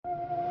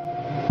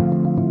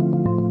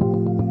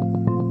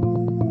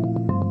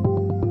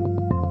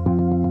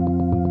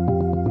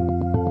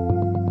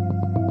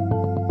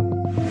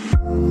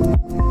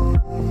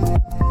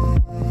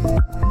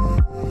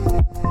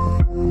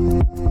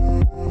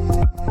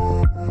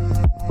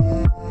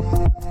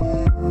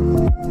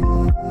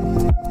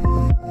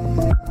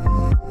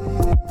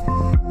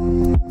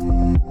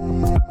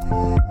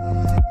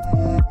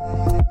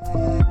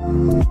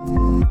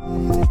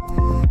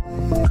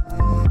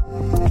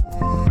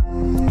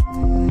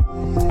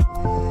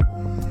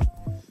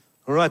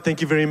right,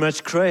 thank you very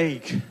much,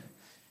 Craig.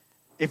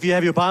 If you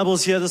have your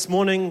Bibles here this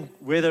morning,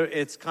 whether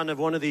it's kind of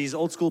one of these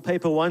old school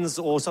paper ones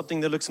or something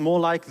that looks more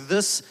like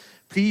this,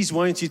 please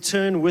won't you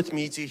turn with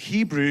me to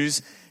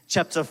Hebrews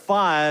chapter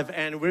 5,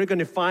 and we're going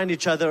to find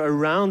each other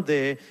around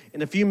there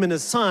in a few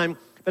minutes' time.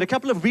 But a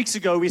couple of weeks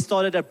ago, we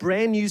started a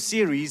brand new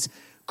series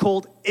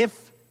called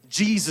If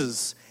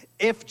Jesus.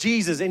 If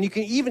Jesus. And you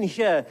can even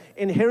hear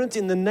inherent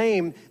in the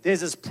name, there's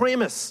this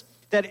premise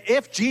that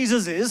if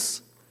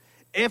Jesus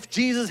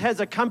has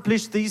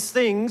accomplished these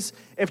things,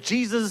 if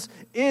Jesus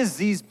is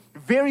these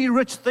very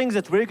rich things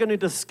that we're going to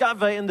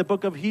discover in the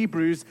book of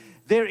Hebrews,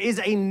 there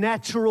is a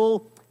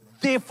natural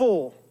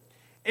therefore.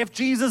 If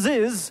Jesus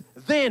is,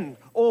 then,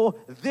 or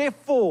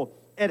therefore,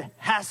 it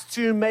has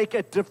to make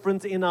a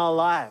difference in our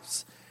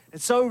lives.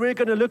 And so we're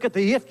going to look at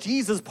the if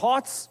Jesus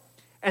parts,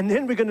 and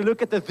then we're going to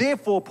look at the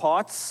therefore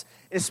parts,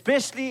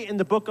 especially in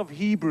the book of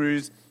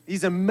Hebrews,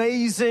 these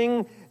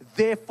amazing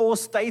therefore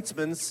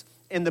statements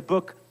in the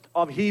book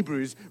of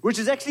Hebrews, which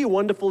is actually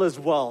wonderful as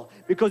well,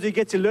 because we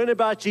get to learn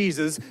about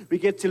Jesus, we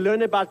get to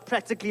learn about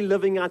practically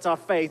living out our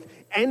faith,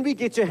 and we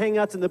get to hang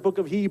out in the book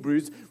of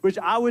Hebrews, which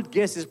I would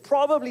guess is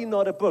probably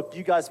not a book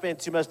you guys spend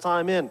too much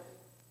time in,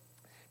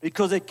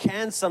 because it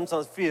can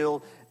sometimes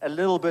feel a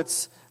little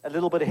bit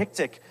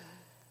hectic.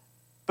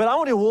 But I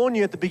want to warn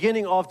you at the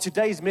beginning of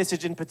today's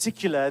message in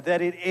particular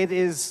that it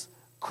is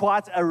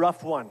quite a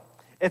rough one.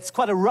 It's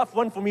quite a rough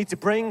one for me to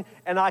bring,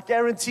 and I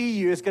guarantee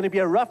you it's going to be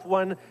a rough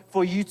one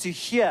for you to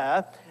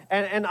hear.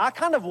 And I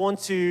kind of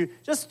want to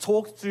just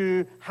talk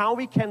through how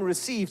we can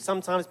receive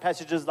sometimes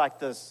passages like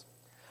this.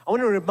 I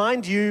want to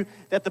remind you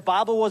that the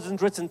Bible wasn't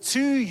written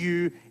to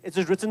you, it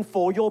was written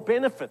for your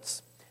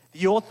benefits.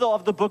 The author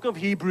of the book of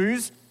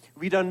Hebrews,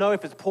 we don't know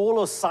if it's Paul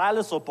or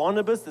Silas or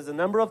Barnabas, there's a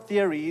number of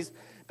theories,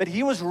 but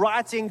he was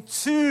writing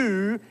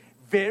to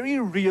very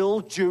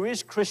real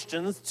Jewish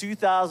Christians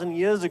 2,000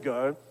 years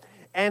ago.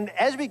 And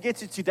as we get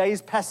to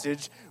today's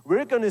passage,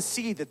 we're going to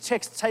see the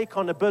text take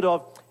on a bit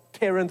of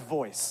parent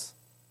voice.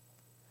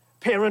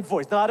 Parent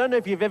voice. Now, I don't know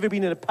if you've ever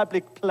been in a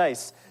public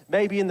place,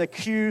 maybe in the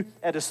queue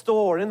at a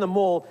store or in the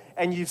mall,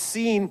 and you've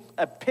seen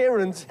a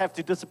parent have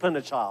to discipline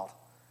a child.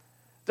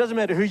 Doesn't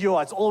matter who you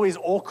are, it's always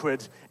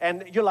awkward.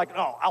 And you're like,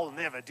 oh, I'll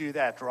never do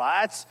that,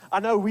 right? I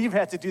know we've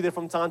had to do that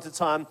from time to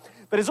time,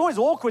 but it's always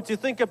awkward to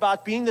think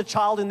about being the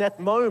child in that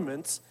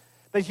moment.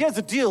 But here's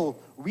the deal.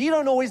 We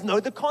don't always know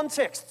the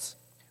context.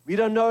 We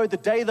don't know the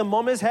day the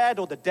mom has had,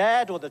 or the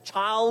dad, or the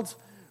child.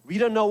 We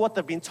don't know what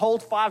they've been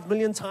told 5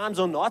 million times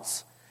or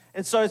not.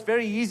 And so it's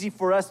very easy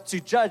for us to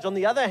judge. On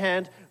the other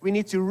hand, we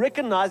need to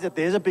recognize that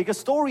there's a bigger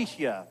story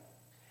here.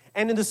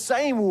 And in the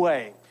same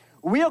way,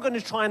 we are going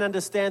to try and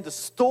understand the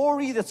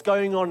story that's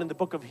going on in the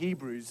book of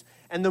Hebrews.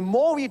 And the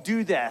more we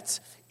do that,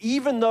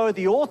 even though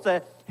the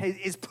author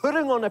is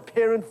putting on a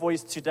parent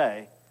voice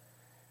today,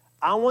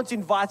 I want to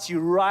invite you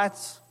right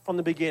from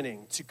the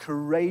beginning to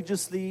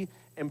courageously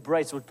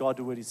embrace what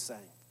God's word is saying.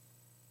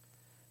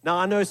 Now,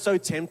 I know it's so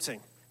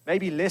tempting,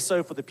 maybe less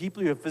so for the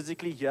people who are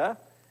physically here,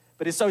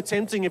 but it's so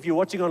tempting if you're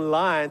watching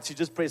online to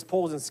just press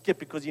pause and skip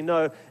because you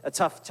know a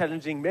tough,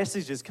 challenging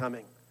message is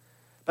coming.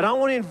 But I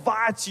want to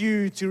invite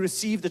you to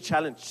receive the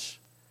challenge.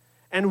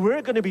 And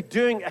we're going to be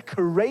doing a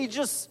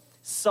courageous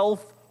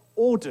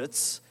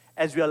self-audit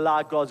as we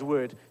allow God's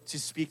word to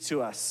speak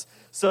to us.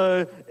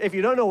 So if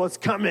you don't know what's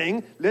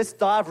coming, let's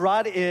dive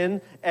right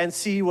in and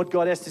see what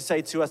God has to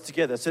say to us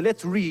together. So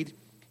let's read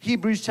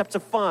Hebrews chapter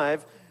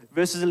 5,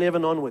 verses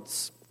 11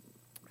 onwards.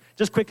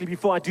 Just quickly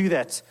before I do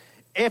that,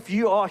 if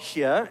you are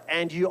here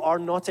and you are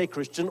not a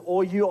Christian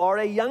or you are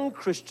a young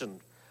Christian,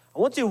 I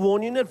want to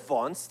warn you in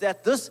advance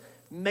that this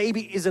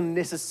maybe isn't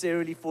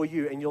necessarily for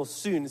you, and you'll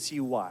soon see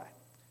why.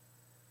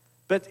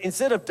 But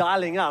instead of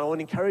dialing out, I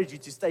want to encourage you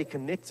to stay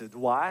connected.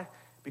 Why?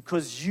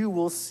 Because you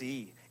will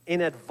see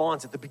in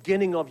advance at the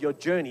beginning of your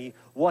journey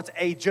what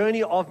a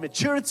journey of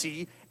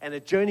maturity and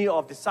a journey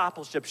of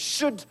discipleship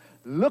should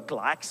look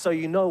like, so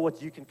you know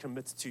what you can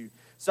commit to.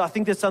 So I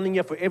think there's something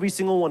here for every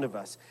single one of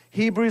us.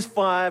 Hebrews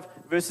 5,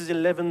 verses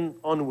 11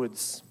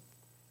 onwards.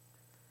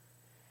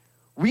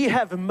 We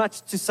have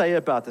much to say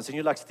about this. And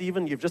you're like,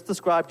 Stephen, you've just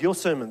described your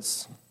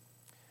sermons.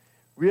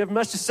 We have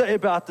much to say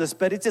about this,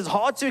 but it is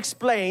hard to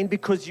explain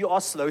because you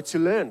are slow to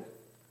learn.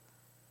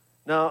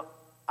 Now,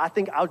 I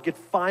think I would get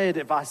fired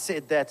if I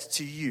said that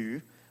to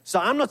you. So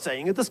I'm not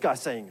saying it, this guy's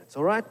saying it,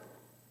 all right?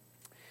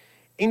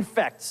 In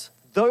fact,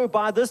 though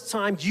by this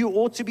time you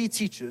ought to be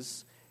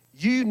teachers,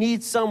 you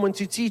need someone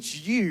to teach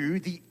you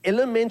the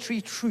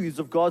elementary truths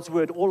of God's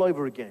word all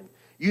over again.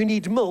 You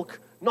need milk,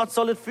 not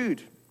solid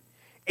food.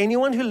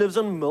 Anyone who lives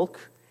on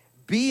milk,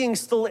 being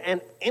still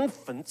an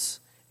infant,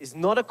 is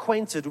not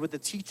acquainted with the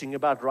teaching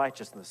about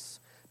righteousness.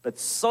 But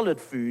solid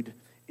food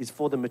is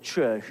for the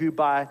mature, who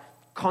by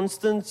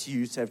constant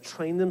use have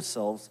trained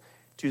themselves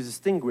to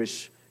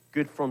distinguish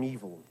good from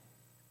evil.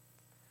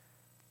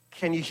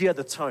 Can you hear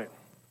the tone?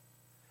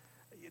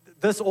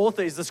 This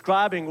author is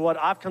describing what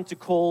I've come to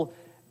call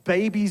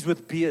babies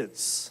with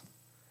beards.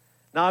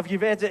 Now, if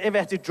you've ever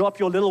had to drop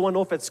your little one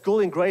off at school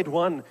in grade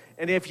 1,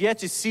 and if you had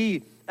to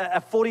see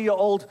a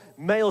 40-year-old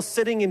male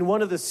sitting in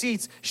one of the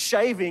seats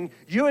shaving,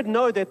 you would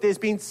know that there's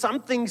been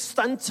something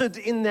stunted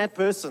in that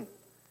person.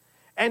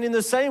 And in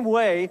the same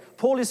way,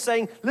 Paul is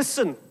saying,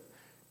 listen,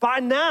 by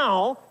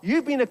now,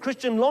 you've been a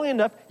Christian long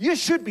enough, you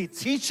should be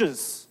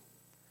teachers.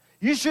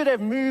 You should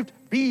have moved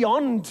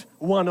beyond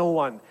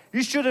 101.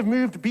 You should have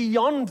moved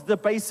beyond the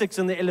basics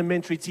and the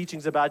elementary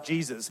teachings about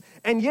Jesus.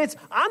 And yet,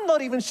 I'm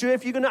not even sure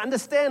if you're going to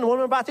understand what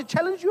I'm about to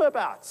challenge you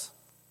about.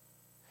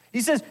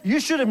 He says, you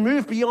should have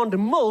moved beyond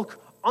milk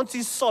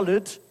onto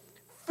solid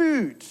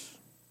food.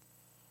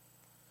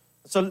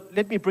 So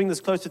let me bring this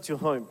closer to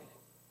home.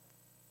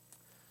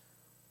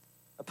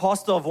 A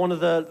pastor of one of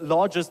the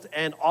largest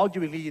and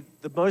arguably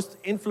the most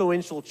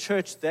influential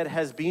church that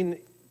has been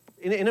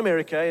in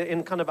America,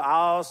 in kind of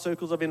our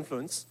circles of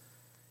influence,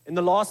 in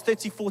the last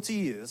 30, 40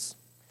 years,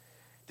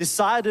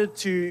 decided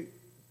to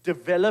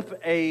develop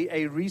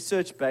a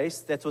research base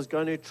that was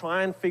going to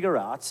try and figure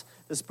out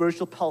the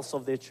spiritual pulse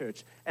of their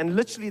church. And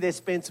literally they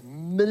spent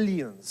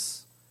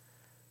millions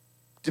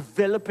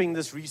developing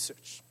this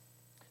research.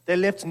 They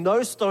left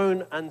no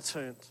stone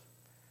unturned.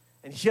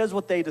 And here's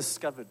what they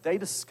discovered. They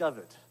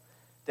discovered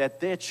that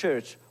their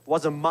church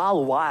was a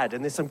mile wide,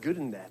 and there's some good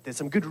in that. There's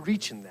some good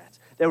reach in that.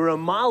 They were a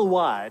mile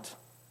wide,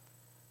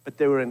 but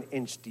they were an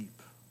inch deep.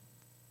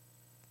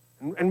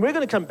 And we're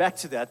going to come back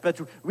to that,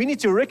 but we need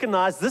to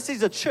recognize this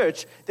is a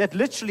church that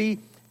literally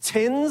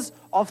tens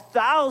of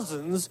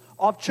thousands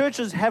of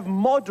churches have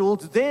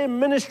modeled their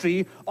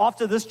ministry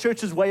after this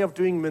church's way of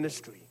doing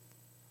ministry.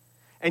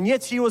 And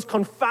yet he was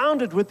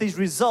confounded with these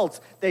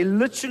results. They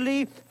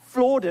literally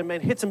floored him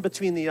and hit him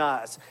between the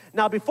eyes.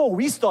 Now, before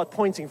we start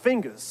pointing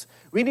fingers,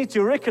 we need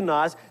to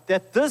recognize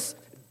that this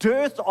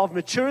dearth of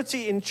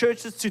maturity in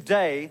churches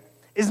today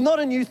is not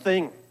a new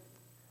thing.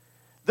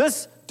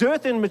 This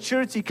dearth in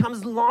maturity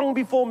comes long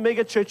before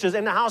mega churches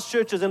and house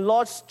churches and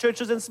large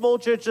churches and small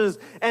churches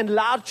and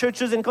loud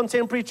churches and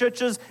contemporary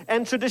churches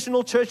and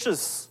traditional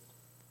churches.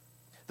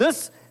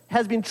 This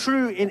has been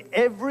true in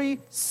every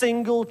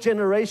single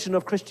generation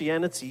of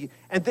Christianity,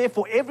 and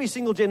therefore every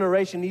single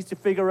generation needs to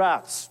figure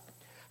out,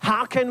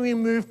 how can we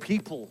move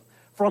people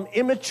from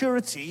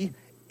immaturity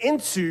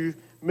into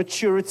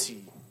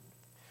maturity?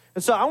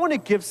 And so I want to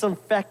give some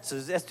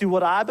factors as to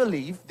what I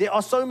believe. There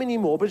are so many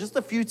more, but just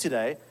a few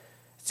today,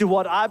 as to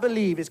what I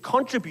believe is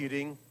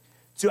contributing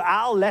to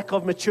our lack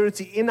of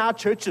maturity in our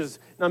churches.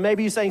 Now,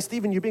 maybe you're saying,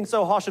 Stephen, you're being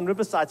so harsh on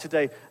Riverside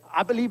today.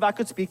 I believe I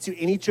could speak to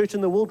any church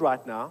in the world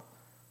right now,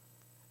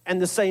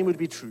 and the same would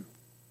be true.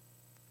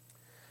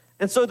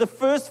 And so the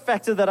first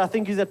factor that I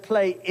think is at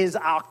play is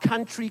our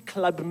country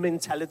club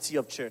mentality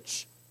of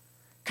church.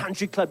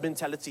 Country club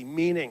mentality,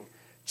 meaning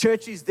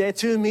church is there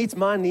to meet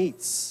my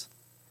needs.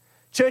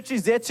 Church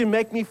is there to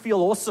make me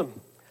feel awesome.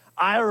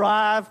 I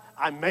arrive,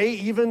 I may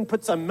even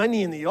put some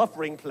money in the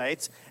offering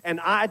plate, and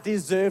I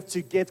deserve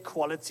to get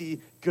quality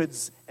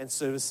goods and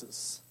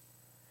services.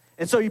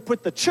 And so you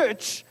put the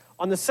church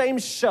on the same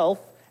shelf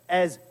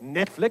as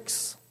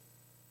Netflix,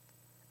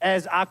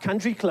 as our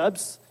country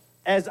clubs,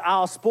 as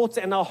our sports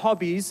and our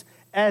hobbies,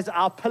 as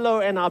our pillow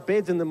and our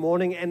beds in the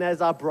morning, and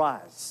as our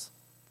bras.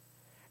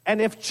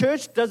 And if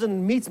church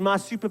doesn't meet my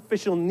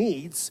superficial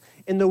needs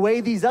in the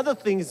way these other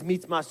things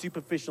meet my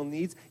superficial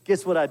needs,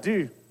 guess what I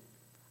do?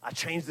 I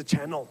change the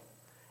channel,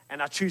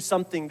 and I choose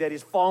something that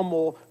is far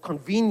more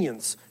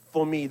convenience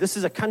for me. This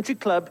is a country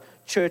club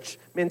church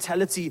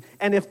mentality.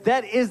 And if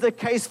that is the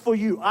case for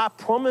you, I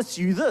promise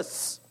you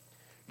this: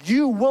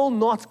 you will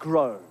not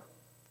grow.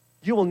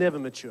 You will never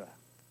mature.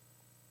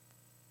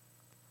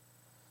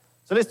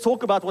 So let's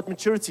talk about what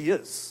maturity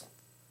is.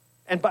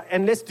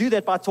 And let's do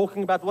that by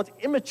talking about what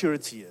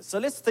immaturity is. So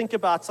let's think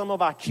about some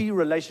of our key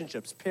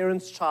relationships: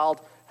 parents, child,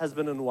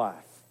 husband, and wife.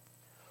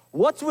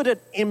 What would an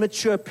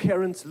immature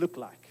parent look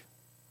like?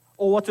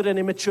 Or what would an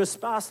immature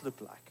spouse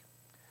look like?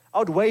 I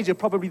would wager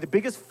probably the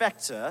biggest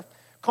factor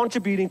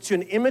contributing to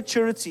an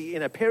immaturity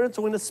in a parent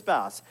or in a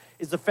spouse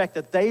is the fact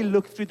that they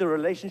look through the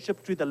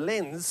relationship through the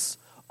lens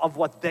of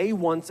what they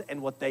want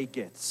and what they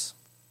get.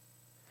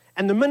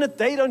 And the minute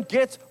they don't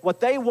get what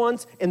they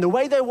want in the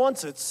way they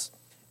want it,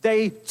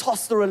 they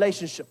toss the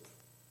relationship,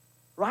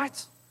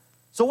 right?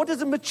 So what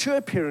does a mature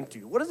parent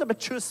do? What does a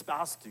mature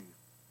spouse do?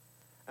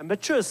 A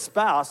mature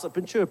spouse, a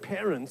mature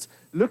parent,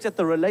 looks at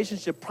the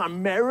relationship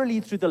primarily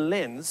through the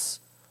lens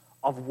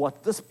of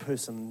what this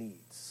person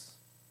needs.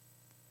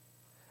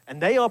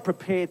 And they are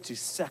prepared to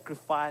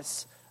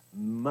sacrifice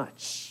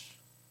much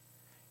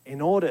in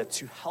order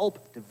to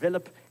help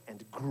develop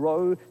and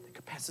grow the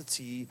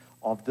capacity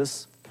of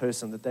this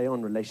person that they are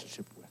in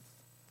relationship with.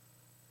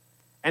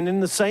 And in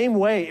the same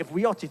way, if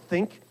we are to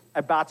think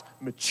about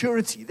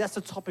maturity, that's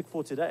the topic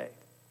for today.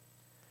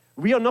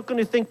 We are not going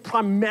to think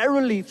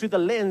primarily through the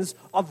lens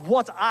of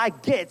what I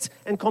get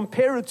and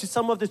compare it to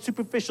some of the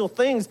superficial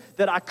things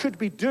that I could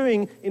be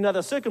doing in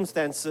other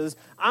circumstances.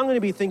 I'm going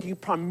to be thinking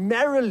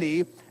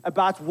primarily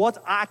about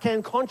what I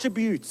can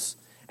contribute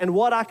and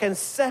what I can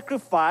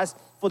sacrifice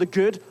for the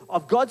good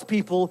of God's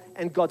people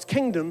and God's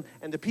kingdom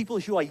and the people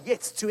who are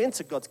yet to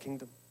enter God's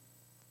kingdom.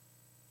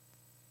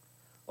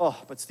 Oh,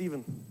 but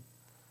Stephen,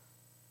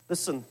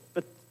 listen,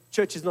 but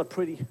Church is not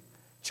pretty.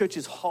 Church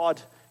is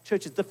hard.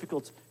 Church is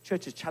difficult.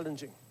 Church is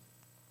challenging.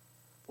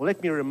 Well,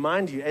 let me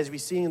remind you, as we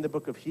see in the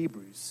book of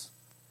Hebrews,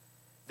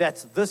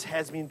 that this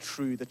has been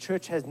true. The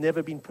church has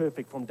never been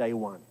perfect from day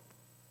one.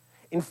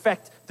 In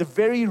fact, the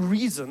very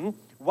reason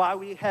why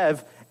we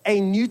have a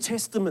New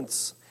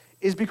Testament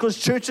is because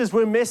churches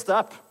were messed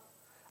up.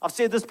 I've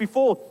said this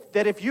before,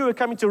 that if you were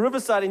coming to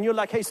Riverside and you're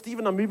like, hey,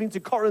 Stephen, I'm moving to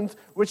Corinth,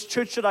 which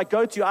church should I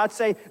go to? I'd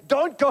say,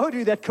 don't go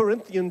to that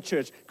Corinthian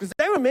church, because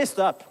they were messed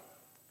up.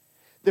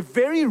 The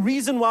very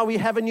reason why we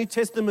have a New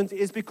Testament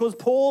is because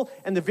Paul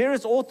and the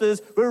various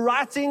authors were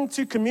writing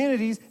to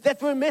communities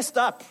that were messed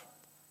up.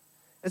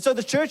 And so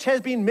the church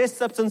has been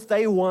messed up since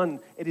day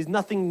one. It is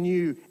nothing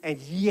new. And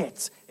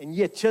yet,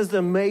 here's the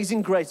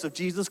amazing grace of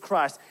Jesus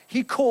Christ.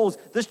 He calls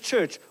this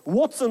church,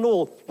 warts and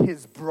all,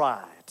 his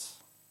bride.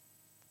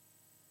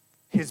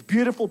 His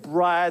beautiful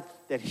bride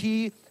that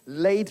he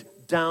laid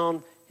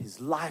down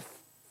his life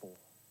for.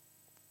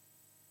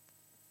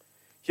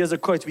 Here's a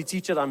quote we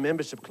teach at our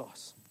membership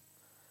class.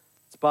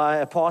 It's by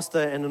a pastor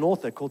and an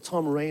author called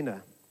Tom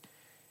Rainer.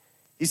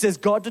 He says,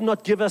 God did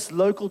not give us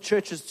local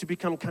churches to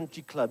become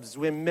country clubs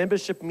where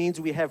membership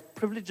means we have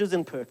privileges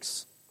and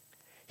perks.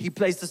 He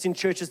placed us in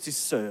churches to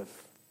serve,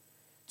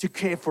 to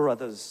care for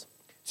others,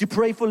 to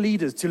pray for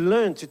leaders, to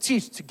learn, to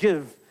teach, to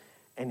give,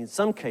 and in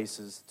some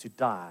cases, to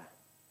die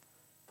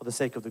for the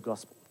sake of the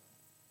gospel.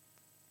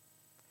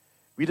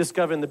 We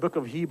discover in the book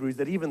of Hebrews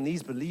that even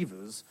these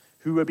believers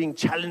who were being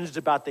challenged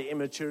about their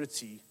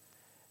immaturity,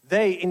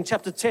 in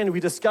chapter 10, we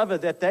discover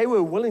that they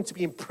were willing to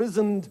be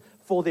imprisoned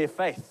for their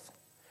faith.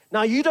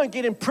 Now, you don't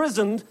get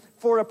imprisoned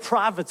for a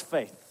private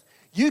faith.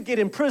 You get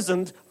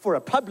imprisoned for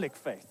a public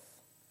faith.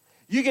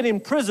 You get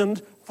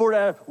imprisoned for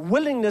a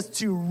willingness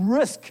to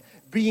risk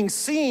being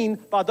seen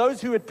by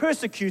those who would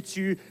persecute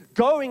you,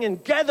 going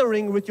and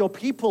gathering with your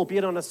people, be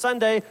it on a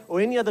Sunday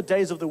or any other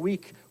days of the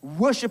week,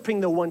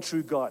 worshiping the one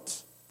true God.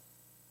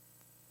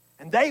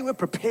 And they were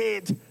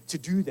prepared to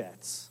do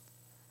that.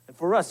 And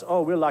for us,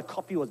 we're like,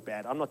 coffee was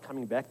bad. I'm not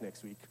coming back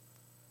next week.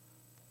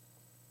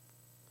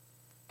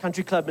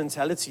 Country club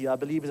mentality, I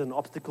believe, is an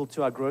obstacle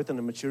to our growth and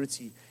our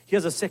maturity.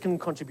 Here's a second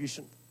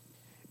contribution,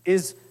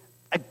 is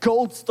a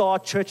gold star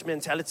church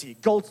mentality.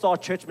 Gold star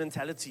church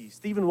mentality.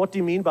 Stephen, what do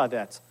you mean by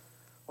that?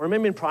 Well,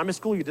 remember in primary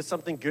school, you did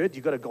something good,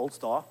 you got a gold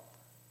star.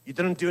 You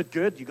didn't do it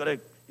good, you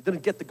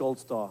didn't get the gold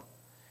star.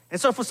 And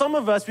so for some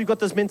of us, we've got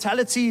this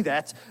mentality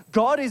that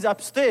God is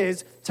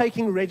upstairs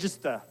taking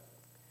register.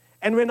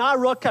 And when I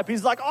rock up,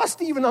 he's like, oh,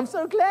 Stephen, I'm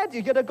so glad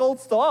you get a gold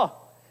star.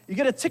 You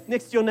get a tick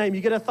next to your name.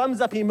 You get a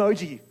thumbs up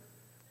emoji,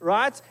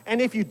 right?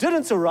 And if you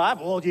didn't arrive,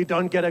 well, you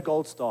don't get a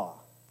gold star.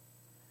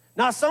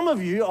 Now, some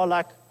of you are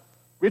like,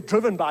 we're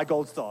driven by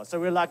gold stars. So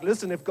we're like,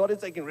 listen, if God is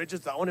taking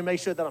register, I want to make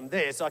sure that I'm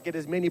there so I get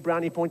as many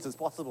brownie points as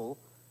possible.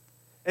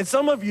 And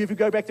some of you, if you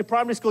go back to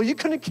primary school, you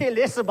couldn't care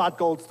less about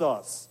gold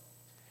stars.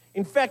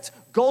 In fact,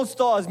 gold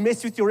stars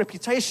mess with your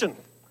reputation.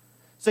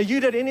 So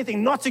you did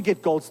anything not to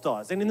get gold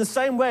stars. And in the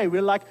same way,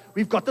 we're like,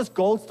 we've got this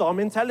gold star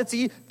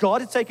mentality.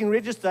 God is taking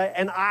register,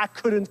 and I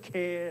couldn't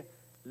care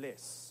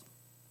less.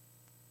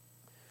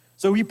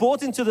 So we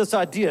bought into this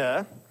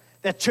idea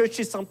that church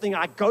is something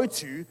I go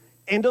to,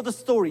 end of the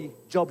story,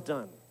 job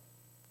done.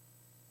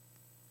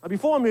 Now,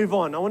 before I move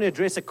on, I want to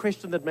address a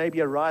question that may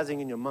be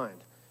arising in your mind.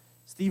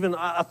 Stephen,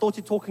 I thought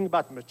you're talking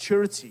about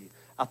maturity.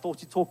 I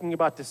thought you're talking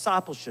about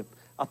discipleship.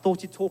 I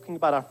thought you're talking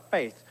about our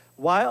faith.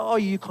 Why are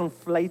you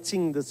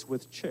conflating this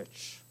with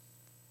church?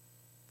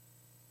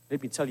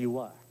 Let me tell you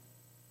why.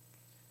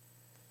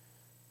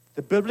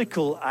 The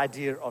biblical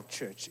idea of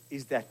church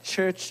is that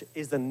church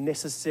is the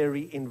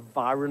necessary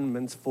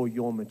environment for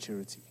your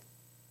maturity.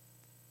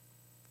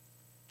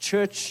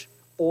 Church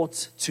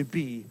ought to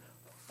be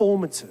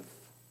formative.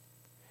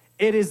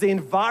 It is the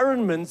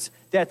environment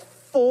that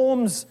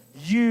forms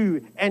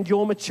you and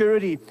your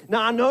maturity.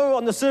 Now, I know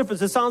on the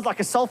surface it sounds like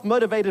a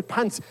self-motivated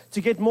punt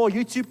to get more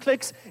YouTube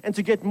clicks and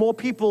to get more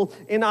people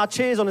in our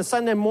chairs on a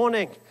Sunday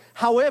morning.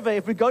 However,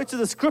 if we go to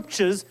the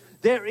scriptures,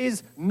 there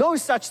is no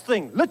such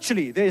thing.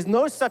 Literally, there is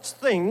no such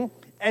thing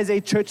as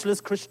a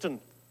churchless Christian.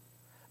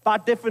 By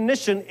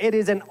definition, it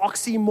is an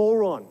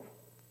oxymoron.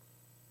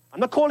 I'm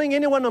not calling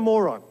anyone a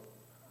moron,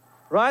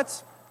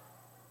 right?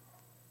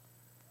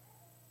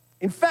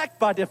 In fact,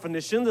 by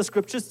definition, the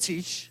scriptures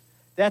teach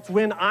that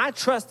when I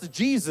trust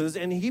Jesus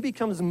and he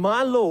becomes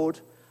my Lord,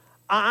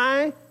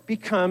 I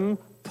become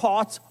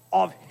part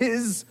of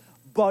his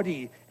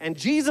body. And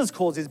Jesus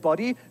calls his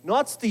body,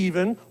 not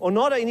Stephen or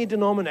not any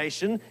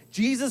denomination.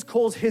 Jesus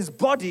calls his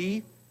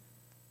body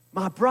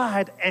my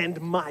bride and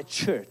my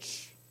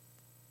church.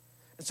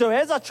 And so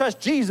as I trust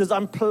Jesus,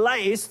 I'm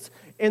placed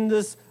in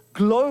this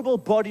global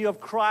body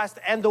of Christ,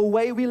 and the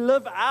way we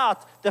live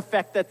out the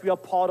fact that we are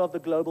part of the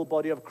global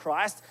body of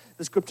Christ,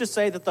 the scriptures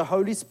say that the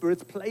Holy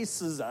Spirit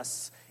places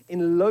us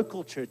in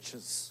local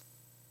churches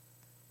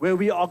where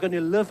we are going to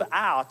live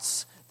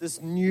out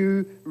this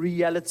new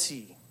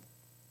reality.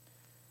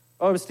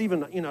 Oh,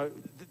 Stephen,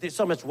 there's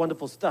so much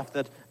wonderful stuff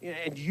that,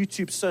 and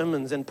YouTube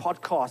sermons and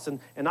podcasts,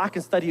 and I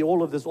can study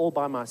all of this all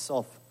by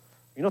myself.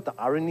 You know what the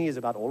irony is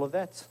about all of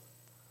that?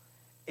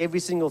 every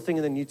single thing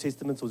in the New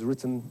Testament was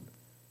written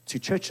to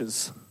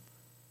churches,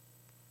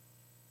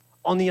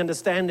 on the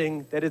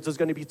understanding that it was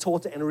going to be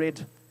taught and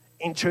read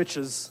in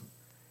churches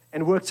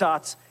and worked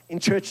out in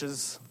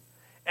churches.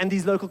 And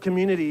these local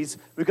communities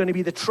were going to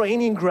be the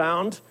training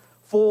ground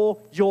for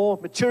your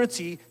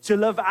maturity to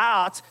live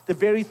out the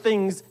very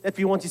things that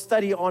we want to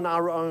study on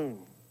our own.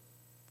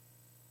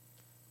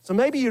 So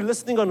maybe you're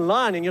listening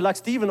online and you're like,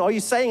 Stephen, are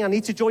you saying I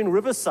need to join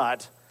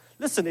Riverside?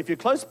 Listen, if you're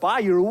close by,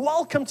 you're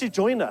welcome to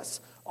join us.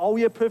 Are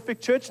we a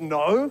perfect church?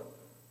 No.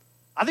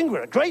 I think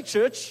we're a great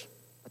church,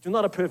 but we're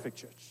not a perfect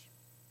church.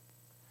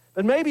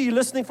 But maybe you're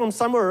listening from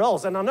somewhere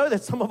else, and I know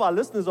that some of our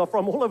listeners are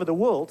from all over the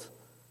world.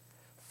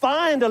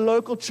 Find a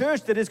local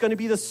church that is going to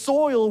be the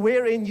soil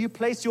wherein you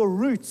place your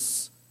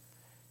roots,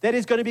 that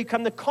is going to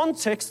become the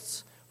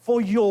context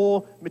for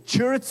your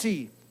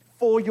maturity,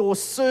 for your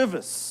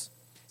service.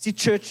 See,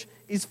 church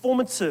is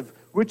formative,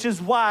 which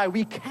is why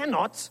we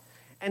cannot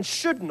and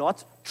should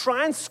not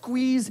try and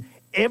squeeze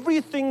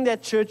everything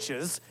that church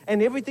is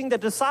and everything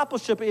that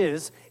discipleship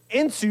is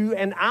into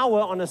an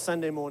hour on a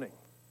Sunday morning.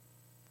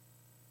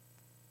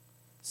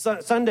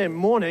 Sunday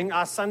morning,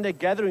 our Sunday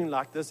gathering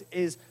like this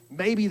is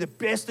maybe the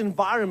best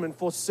environment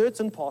for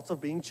certain parts of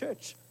being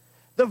church.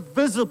 The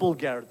visible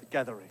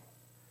gathering.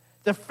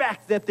 The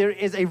fact that there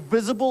is a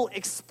visible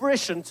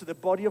expression to the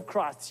body of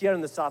Christ here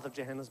in the south of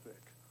Johannesburg.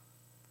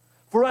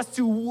 For us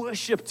to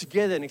worship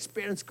together and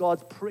experience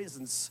God's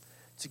presence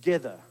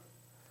together.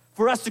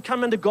 For us to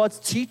come under God's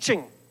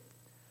teaching.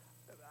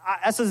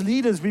 As His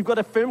leaders, we've got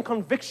a firm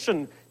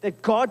conviction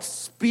that God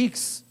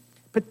speaks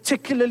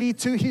particularly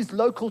to His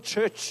local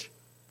church.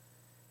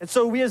 And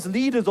so we as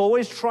leaders are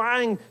always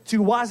trying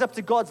to wise up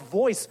to God's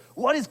voice.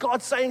 What is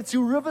God saying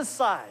to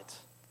Riverside?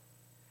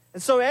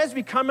 And so as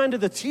we come under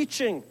the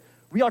teaching,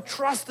 we are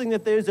trusting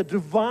that there is a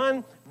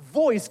divine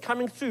voice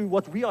coming through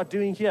what we are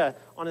doing here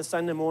on a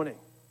Sunday morning.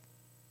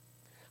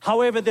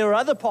 However, there are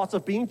other parts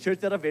of being church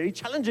that are very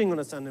challenging on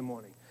a Sunday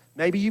morning.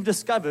 Maybe you've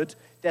discovered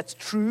that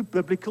true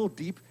biblical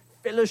deep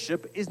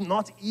fellowship is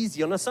not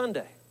easy on a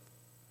Sunday.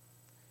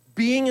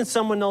 Being in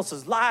someone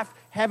else's life,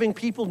 having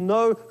people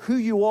know who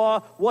you are,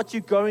 what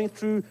you're going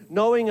through,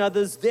 knowing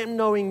others, them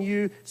knowing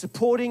you,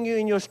 supporting you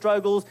in your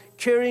struggles,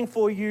 caring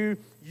for you,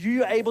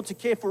 you able to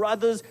care for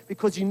others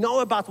because you know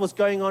about what's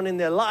going on in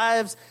their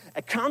lives,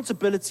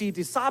 accountability,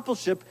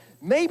 discipleship.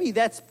 Maybe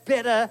that's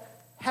better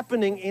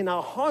happening in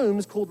our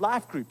homes called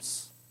life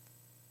groups.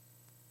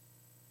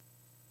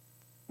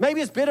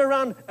 Maybe it's better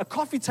around a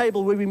coffee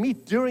table where we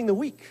meet during the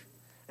week.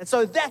 And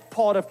so that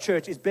part of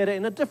church is better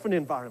in a different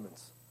environment.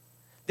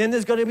 Then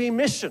there's going to be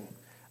mission.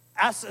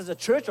 Us as a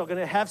church are going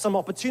to have some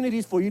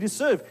opportunities for you to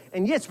serve.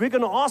 And yes, we're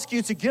going to ask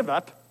you to give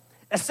up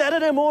a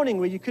Saturday morning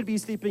where you could be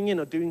sleeping in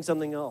or doing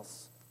something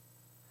else.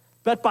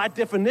 But by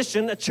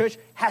definition, a church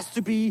has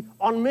to be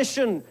on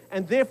mission.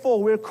 And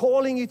therefore, we're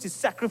calling you to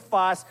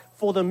sacrifice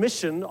for the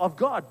mission of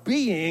God,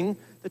 being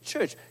the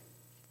church.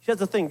 Here's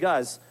the thing,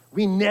 guys.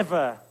 We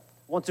never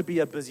want to be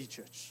a busy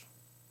church.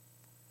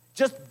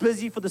 Just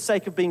busy for the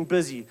sake of being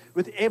busy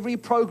with every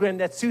program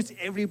that suits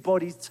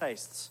everybody's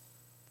tastes.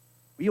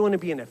 We want to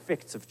be an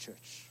effective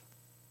church.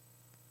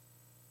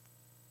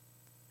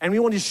 And we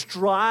want to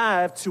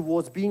strive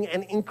towards being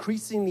an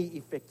increasingly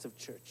effective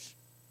church.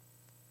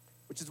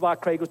 Which is why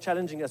Craig was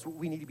challenging us.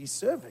 We need to be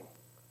serving.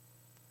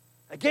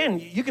 Again,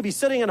 you could be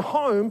sitting at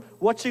home,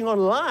 watching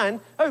online.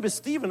 Oh, but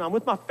Stephen, I'm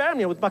with my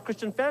family, I'm with my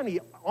Christian family.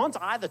 Aren't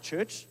I the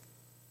church?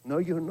 No,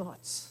 you're not.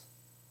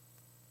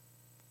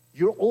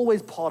 You're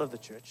always part of the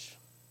church.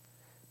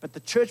 But the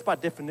church, by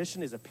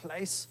definition, is a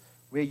place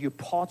where you're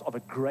part of a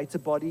greater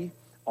body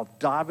of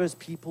diverse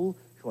people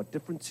who are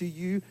different to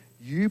you.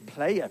 You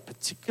play a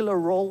particular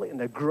role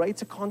in a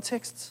greater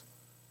context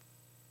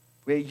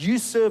where you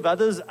serve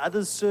others,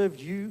 others serve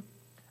you.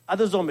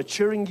 Others are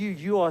maturing you.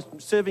 You are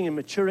serving and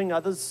maturing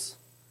others.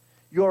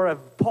 You are a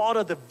part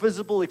of the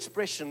visible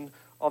expression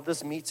of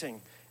this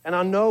meeting. And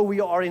I know we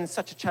are in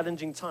such a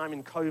challenging time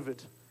in COVID.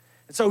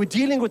 And so we're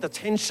dealing with the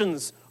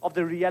tensions of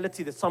the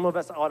reality that some of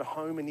us are at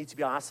home and need to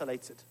be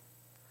isolated.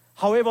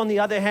 However, on the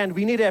other hand,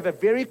 we need to have a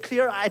very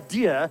clear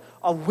idea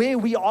of where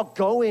we are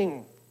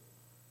going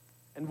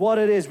and what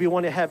it is we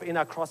want to have in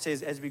our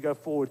crosshairs as we go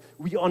forward.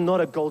 We are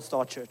not a Gold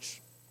Star church.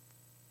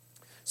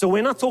 So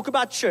when I talk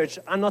about church,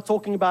 I'm not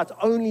talking about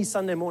only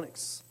Sunday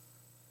mornings.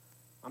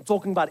 I'm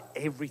talking about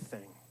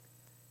everything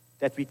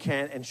that we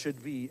can and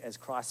should be as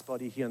Christ's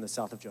body here in the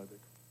south of Joburg.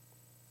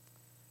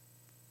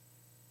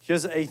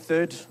 Here's a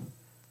third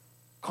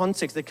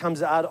context that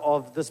comes out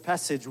of this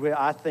passage where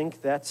I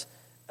think that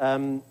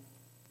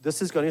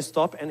this is going to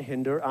stop and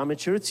hinder our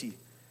maturity.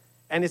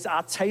 And it's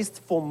our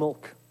taste for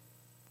milk.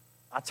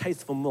 Our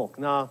taste for milk.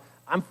 Now,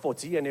 I'm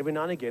 40, and every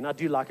now and again, I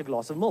do like a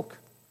glass of milk.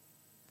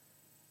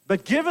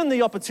 But given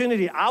the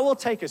opportunity, I will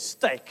take a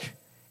steak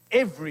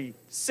every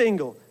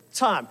single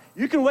time.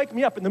 You can wake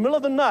me up in the middle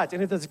of the night,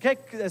 and if there's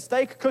a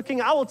steak cooking,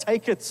 I will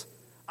take it.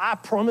 I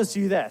promise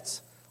you that.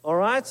 All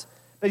right?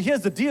 But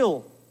here's the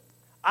deal.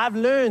 I've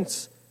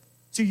learned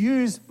to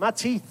use my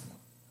teeth.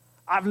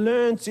 I've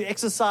learned to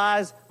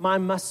exercise my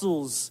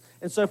muscles.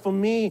 And so for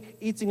me,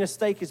 eating a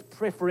steak is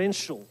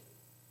preferential.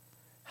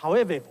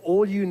 However, if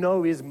all you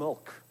know is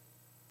milk,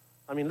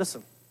 I mean,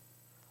 listen,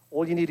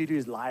 all you need to do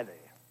is lie there.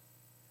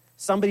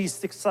 Somebody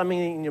sticks something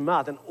in your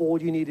mouth, and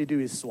all you need to do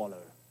is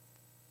swallow.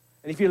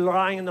 And if you're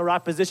lying in the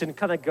right position, it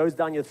kind of goes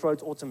down your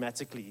throat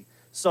automatically.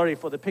 Sorry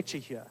for the picture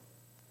here.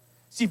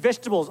 See,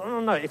 vegetables, I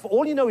don't know. If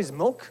all you know is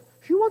milk,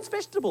 who wants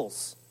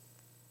vegetables?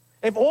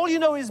 If all you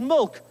know is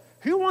milk,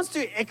 who wants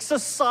to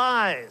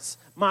exercise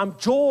my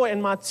jaw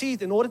and my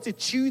teeth in order to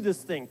chew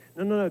this thing?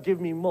 No, give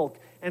me milk.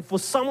 And for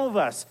some of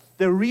us,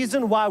 the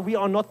reason why we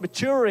are not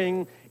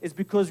maturing is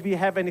because we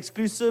have an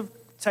exclusive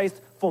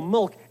taste for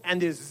milk,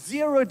 and there's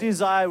zero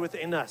desire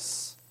within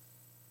us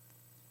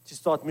to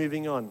start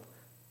moving on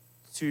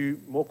to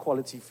more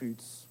quality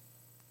foods.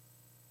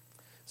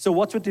 So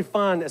what would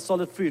define a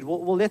solid food?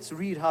 Well, let's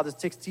read how this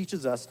text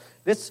teaches us.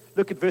 Let's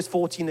look at verse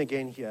 14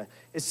 again here.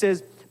 It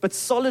says, but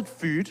solid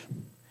food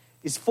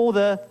is for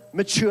the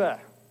mature.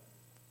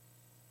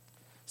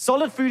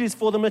 Solid food is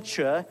for the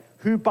mature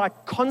who by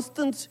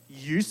constant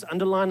use,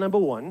 underline number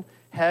 1,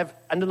 have,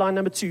 underline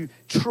number 2,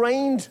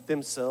 trained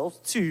themselves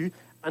to,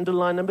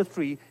 underline number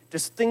 3,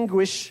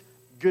 distinguish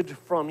good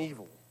from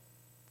evil.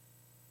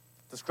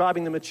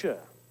 Describing the mature.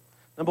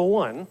 Number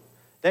 1,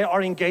 they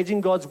are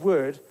engaging God's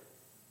word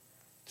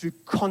through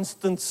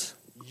constant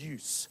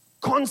use.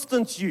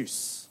 Constant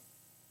use.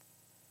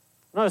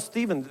 No,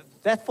 Stephen,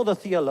 that's for the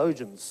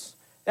theologians.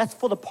 That's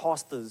for the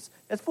pastors.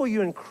 That's for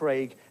you and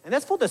Craig. And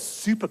that's for the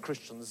super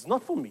Christians,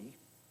 not for me.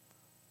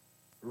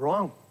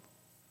 Wrong.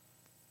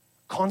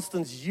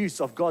 Constant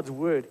use of God's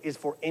word is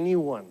for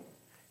anyone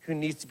who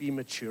needs to be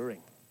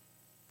maturing.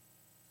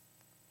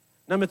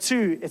 Number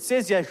 2, it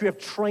says here, who have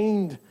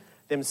trained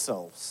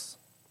themselves.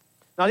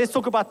 Now let's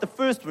talk about the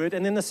first word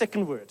and then the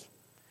second word.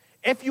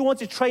 If you want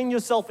to train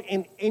yourself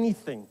in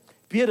anything,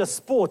 be it a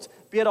sport,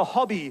 be it a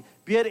hobby,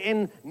 be it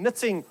in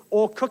knitting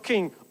or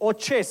cooking or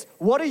chess,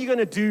 what are you going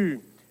to do?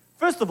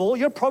 First of all,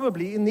 you're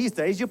probably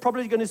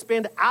going to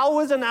spend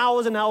hours and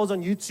hours and hours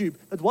on YouTube.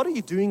 But what are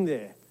you doing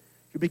there?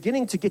 You're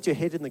beginning to get your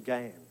head in the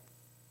game.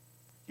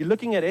 You're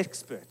looking at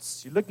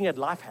experts. You're looking at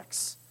life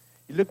hacks.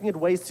 You're looking at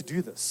ways to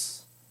do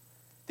this.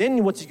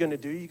 Then what you're going to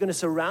do, you're going to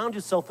surround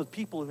yourself with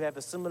people who have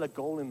a similar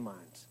goal in mind.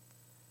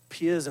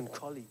 Peers and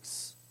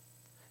colleagues.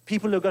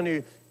 People who are going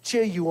to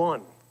cheer you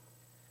on.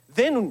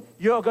 Then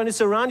you're going to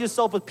surround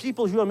yourself with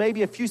people who are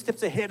maybe a few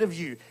steps ahead of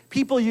you.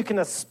 People you can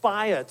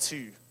aspire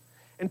to.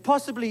 And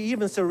possibly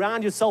even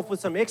surround yourself with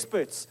some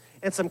experts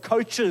and some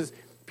coaches.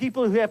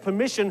 People who have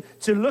permission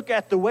to look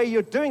at the way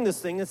you're doing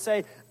this thing and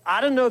say,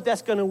 I don't know if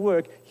that's going to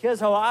work. Here's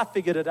how I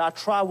figured it out.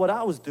 Try what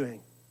I was doing.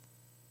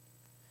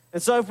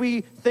 And so if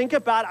we think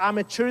about our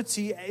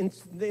maturity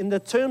in the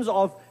terms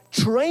of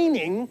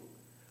training,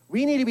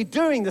 we need to be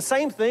doing the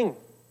same thing.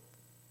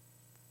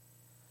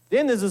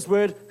 Then there's this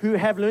word, who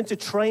have learned to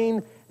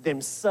train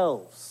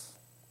themselves.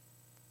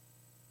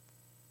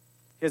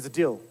 Here's the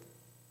deal.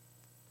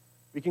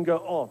 We can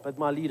go, oh, but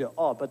my leader,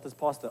 oh, but this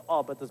pastor,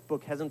 oh, but this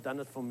book hasn't done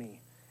it for me.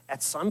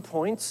 At some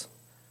point,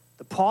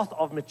 the path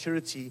of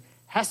maturity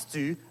has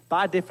to,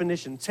 by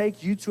definition,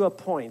 take you to a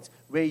point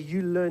where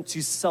you learn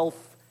to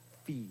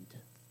self-feed.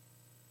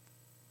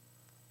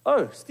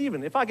 Oh,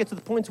 Stephen, if I get to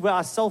the point where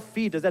I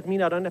self-feed, does that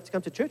mean I don't have to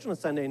come to church on a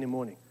Sunday in the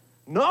morning?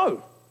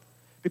 No,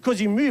 because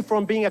you move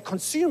from being a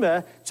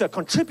consumer to a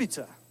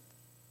contributor.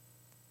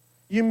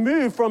 You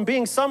move from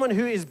being someone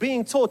who is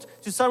being taught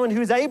to someone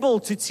who is able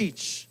to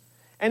teach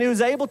and who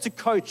is able to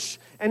coach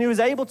and who is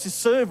able to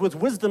serve with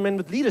wisdom and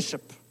with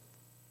leadership.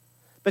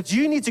 But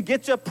you need to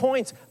get to a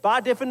point, by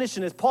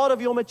definition, as part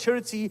of your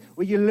maturity,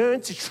 where you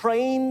learn to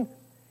train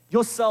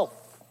yourself.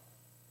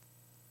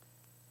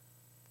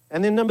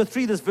 And then number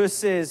 3, this verse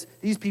says,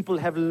 these people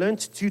have learned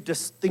to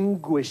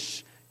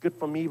distinguish good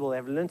from evil. They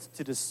have learned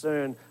to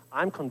discern.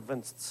 I'm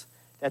convinced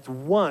that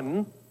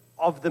one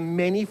of the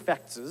many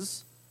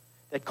factors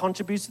that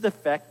contributes to the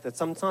fact that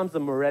sometimes the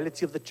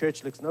morality of the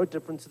church looks no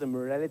different to the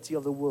morality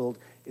of the world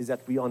is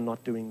that we are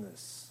not doing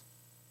this.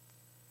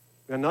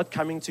 We are not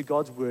coming to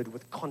God's word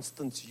with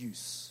constant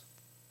use.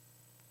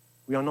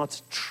 We are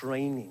not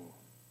training.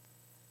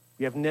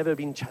 We have never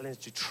been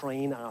challenged to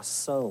train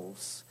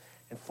ourselves.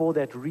 And for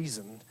that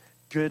reason,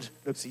 good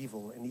looks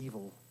evil and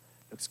evil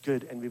looks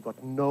good. And we've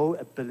got no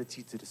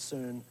ability to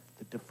discern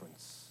the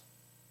difference.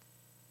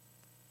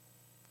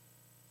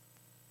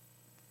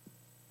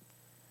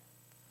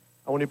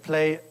 I want to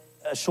play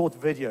a short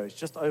video. It's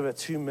just over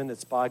 2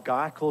 minutes by a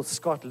guy called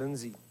Scott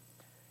Lindsay.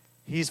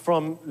 He's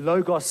from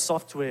Logos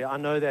Software. I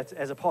know that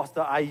as a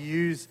pastor, I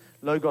use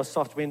Logos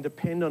Software and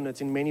depend on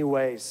it in many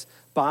ways,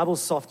 Bible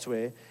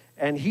software.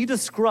 And he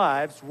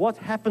describes what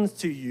happens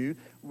to you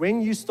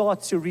when you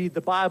start to read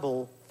the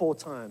Bible 4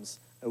 times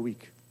a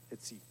week.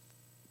 Let's see.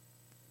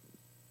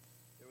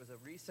 There was a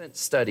recent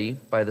study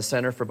by the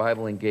Center for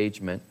Bible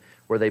Engagement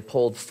where they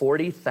polled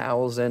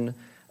 40,000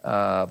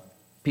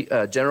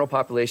 general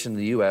population in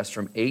the U.S.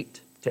 from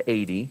 8 to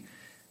 80,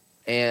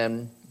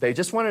 and they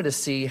just wanted to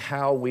see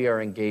how we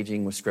are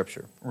engaging with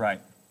Scripture. Right.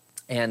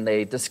 And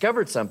they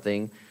discovered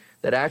something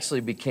that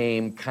actually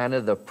became kind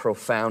of the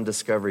profound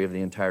discovery of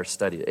the entire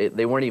study.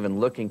 They weren't even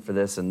looking for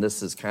this, and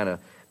this is kind of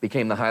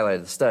became the highlight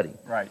of the study.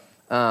 Right.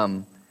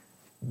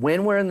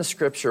 When we're in the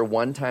scripture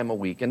one time a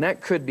week, and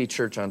that could be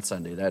church on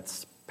Sunday,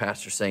 that's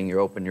pastor saying you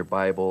open your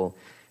Bible,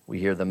 we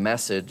hear the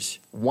message,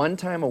 one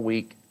time a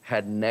week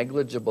had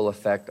negligible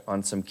effect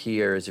on some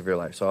key areas of your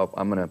life. So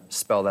I'm going to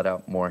spell that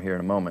out more here in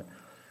a moment.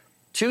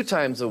 2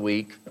 times a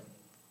week,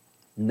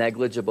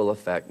 negligible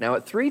effect. Now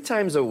at 3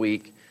 times a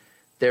week,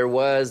 there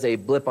was a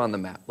blip on the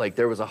map, like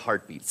there was a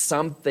heartbeat.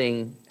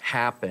 Something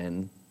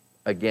happened,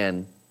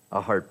 again, a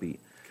heartbeat.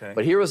 Okay.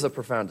 But here was the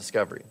profound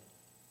discovery.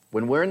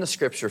 When we're in the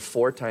scripture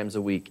 4 times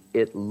a week,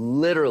 it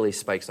literally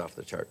spikes off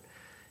the chart.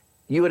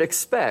 You would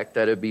expect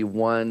that it'd be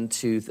 1,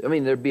 2,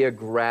 there'd be a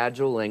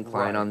gradual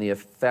incline on the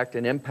effect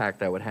and impact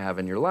that would have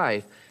in your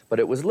life, but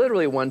it was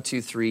literally 1,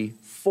 2, 3,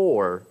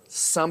 4,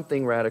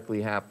 something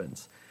radically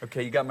happens.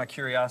 Okay, you got my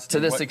curiosity. To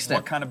this extent.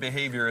 What kind of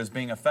behavior is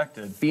being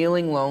affected?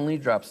 Feeling lonely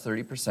drops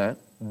 30%.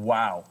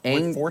 Wow.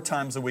 With 4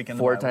 times a week in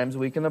the Bible. 4 times a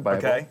week in the Bible.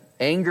 Okay.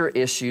 Anger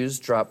issues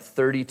drop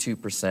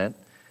 32%.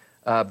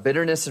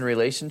 Bitterness in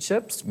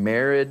relationships,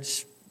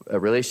 marriage, a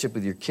relationship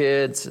with your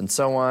kids, and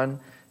so on,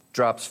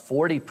 drops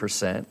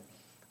 40%.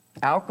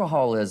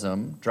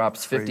 Alcoholism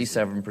drops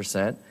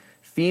 57%.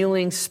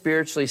 Feeling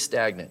spiritually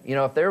stagnant. You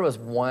know, if there was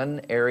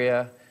one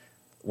area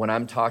when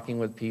I'm talking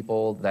with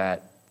people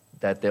that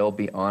they'll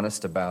be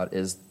honest about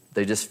is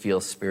they just feel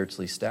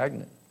spiritually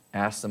stagnant.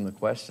 Ask them the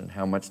question,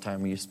 how much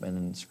time are you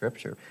spending in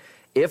Scripture?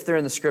 If they're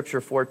in the Scripture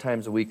 4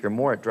 times a week or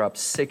more, it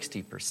drops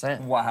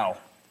 60%. Wow.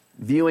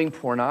 Viewing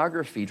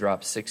pornography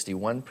drops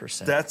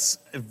 61%. That's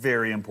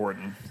very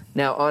important.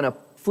 Now, on a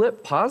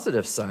flip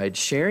positive side,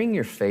 sharing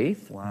your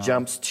faith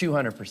jumps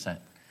 200%.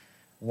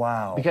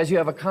 Wow. Because you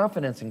have a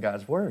confidence in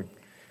God's Word.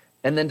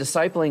 And then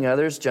discipling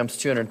others jumps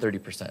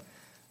 230%.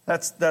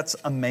 That's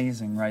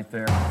amazing right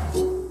there.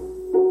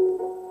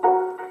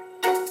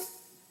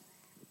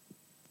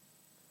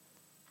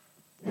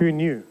 Who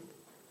knew?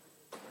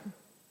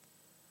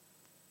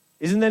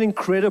 Isn't that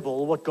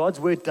incredible what God's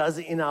Word does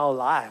in our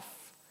life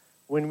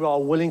when we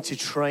are willing to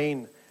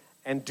train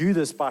and do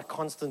this by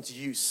constant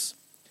use?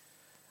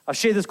 I've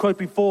shared this quote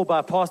before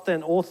by pastor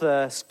and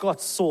author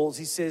Scott Sauls.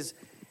 He says,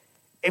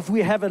 if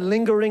we have a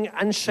lingering,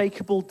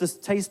 unshakable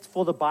distaste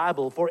for the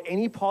Bible, for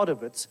any part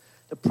of it,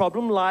 the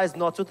problem lies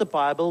not with the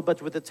Bible,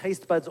 but with the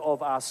taste buds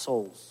of our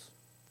souls.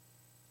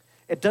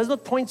 It does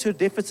not point to a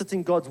deficit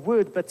in God's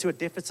Word, but to a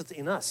deficit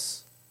in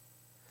us.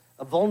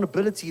 A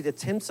vulnerability that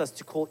tempts us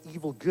to call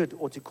evil good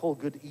or to call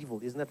good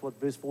evil. Isn't that what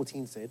verse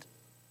 14 said?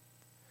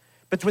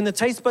 But when the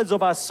taste buds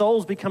of our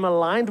souls become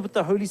aligned with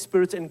the Holy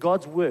Spirit and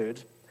God's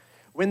Word,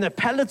 when the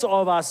palate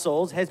of our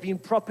souls has been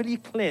properly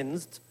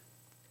cleansed,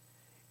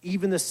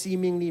 even the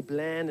seemingly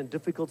bland and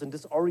difficult and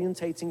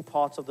disorientating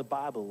parts of the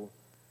Bible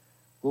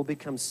will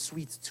become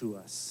sweet to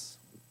us.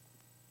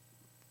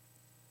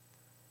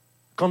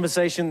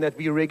 Conversation that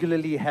we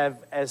regularly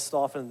have as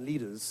staff and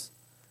leaders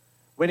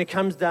when it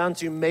comes down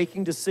to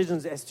making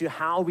decisions as to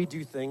how we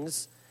do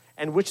things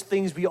and which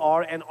things we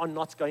are and are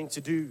not going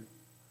to do.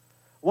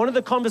 One of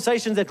the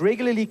conversations that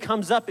regularly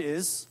comes up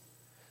is,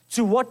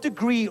 to what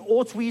degree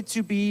ought we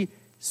to be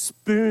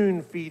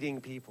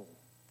spoon-feeding people?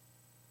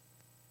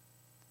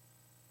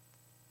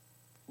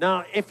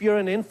 Now, if you're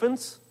an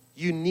infant,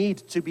 you need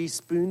to be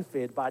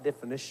spoon-fed by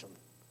definition.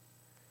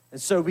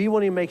 And so we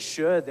want to make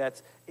sure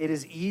that it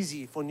is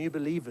easy for new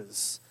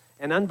believers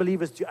and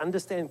unbelievers to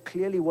understand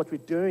clearly what we're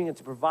doing and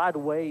to provide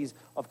ways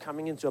of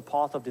coming into a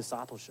path of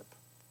discipleship.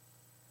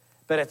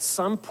 But at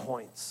some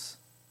point,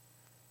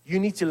 you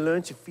need to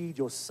learn to feed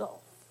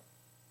yourself.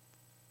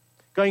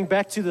 Going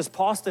back to this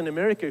pastor in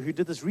America who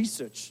did this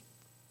research,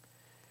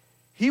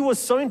 he was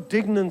so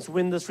indignant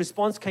when this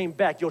response came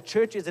back, your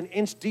church is an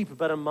inch deep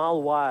but a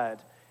mile wide.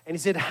 And he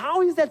said,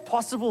 how is that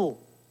possible?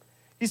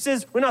 He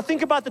says, when I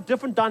think about the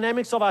different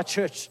dynamics of our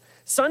church,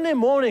 Sunday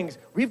mornings,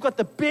 we've got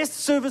the best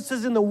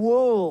services in the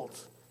world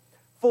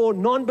for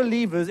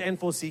non-believers and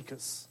for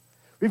seekers.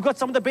 We've got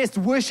some of the best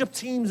worship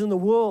teams in the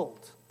world.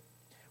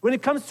 When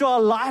it comes to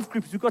our life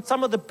groups, we've got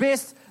some of the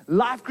best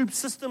life group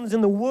systems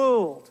in the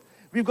world.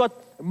 We've got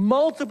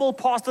multiple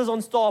pastors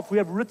on staff who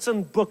have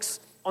written books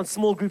on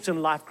small groups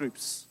and life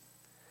groups.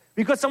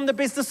 We've got some of the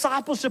best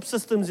discipleship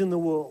systems in the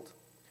world.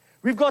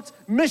 We've got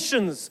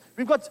missions.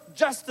 We've got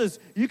justice.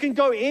 You can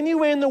go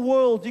anywhere in the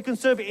world. You can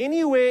serve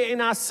anywhere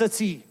in our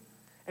city.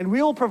 And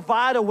we will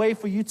provide a way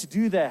for you to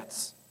do that.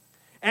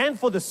 And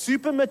for the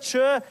super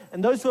mature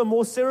and those who are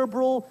more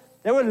cerebral,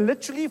 they were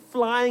literally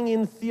flying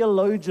in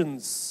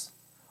theologians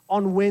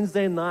on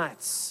Wednesday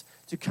nights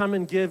to come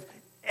and give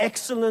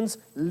excellent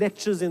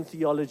lectures in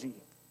theology.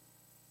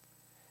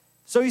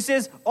 So he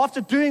says,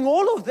 after doing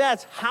all of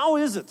that, how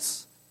is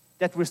it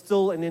that we're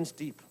still an inch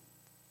deep?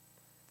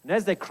 And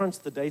as they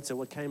crunched the data,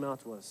 what came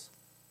out was,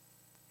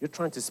 you're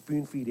trying to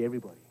spoon feed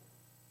everybody.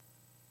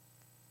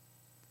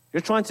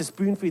 You're trying to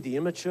spoon feed the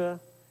immature,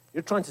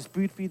 you're trying to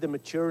spoon feed the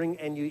maturing,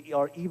 and you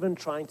are even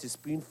trying to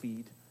spoon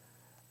feed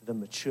the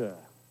mature.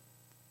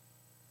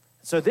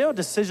 So there are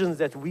decisions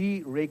that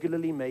we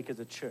regularly make as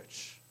a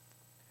church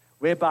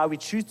whereby we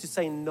choose to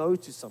say no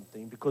to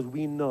something because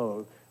we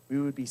know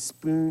we would be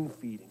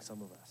spoon-feeding some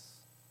of us.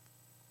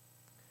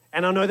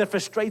 And I know that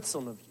frustrates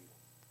some of you.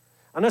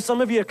 I know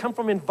some of you have come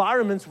from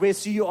environments where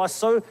you are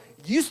so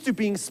used to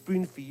being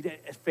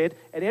spoon-fed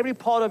at every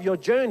part of your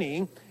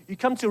journey. You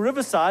come to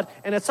Riverside,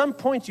 and at some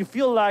point you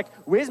feel like,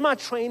 where's my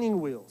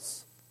training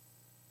wheels?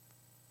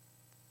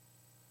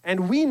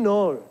 And we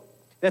know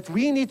that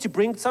we need to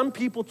bring some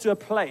people to a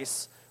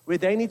place where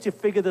they need to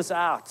figure this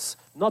out,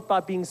 not by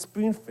being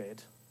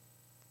spoon-fed,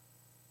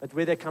 but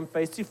where they come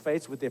face to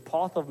face with their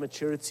path of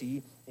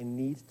maturity and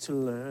need to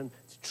learn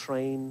to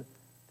train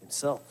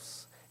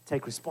themselves,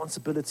 take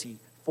responsibility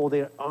for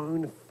their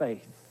own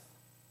faith.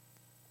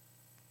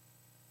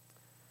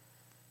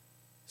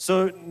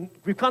 So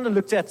we've kind of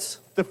looked at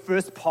the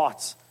first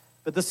part,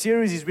 but the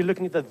series is we're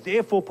looking at the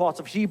therefore part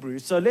of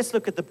Hebrews. So let's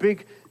look at the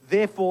big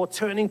therefore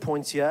turning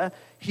points here.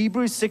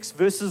 Hebrews 6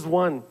 verses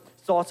 1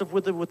 starts off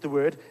with the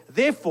word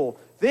therefore.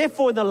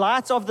 Therefore, in the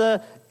light of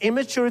the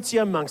immaturity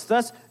amongst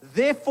us,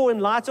 therefore, in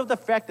light of the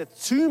fact that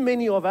too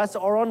many of us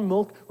are on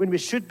milk when we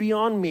should be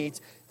on meat,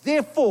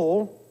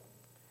 therefore,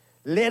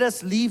 let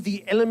us leave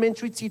the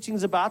elementary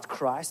teachings about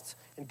Christ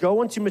and go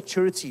on to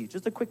maturity.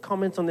 Just a quick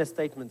comment on that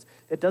statement.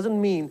 That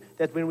doesn't mean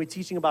that when we're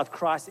teaching about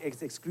Christ,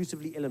 it's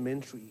exclusively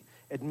elementary.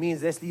 It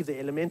means let's leave the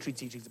elementary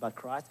teachings about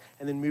Christ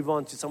and then move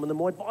on to some of the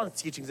more advanced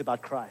teachings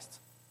about Christ.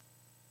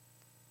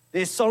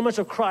 There's so much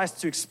of Christ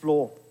to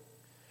explore.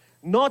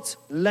 Not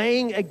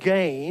laying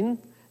again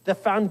the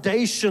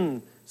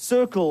foundation,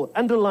 circle,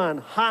 underline,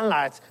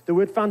 highlight the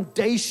word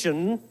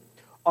foundation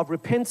of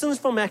repentance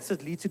from acts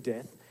that lead to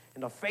death,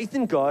 and of faith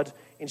in God,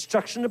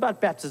 instruction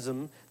about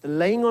baptism, the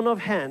laying on of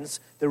hands,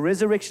 the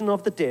resurrection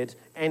of the dead,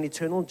 and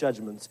eternal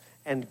judgments.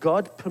 And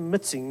God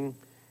permitting,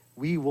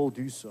 we will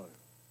do so.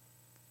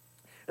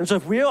 And so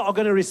if we are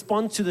going to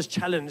respond to this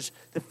challenge,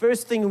 the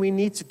first thing we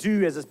need to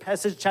do, as this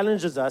passage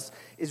challenges us,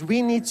 is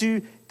we need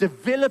to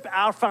develop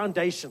our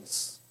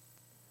foundations.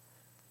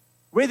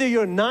 Whether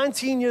you're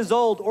 19 years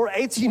old or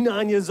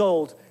 89 years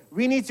old,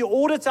 we need to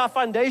audit our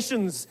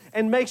foundations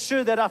and make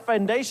sure that our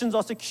foundations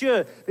are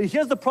secure. But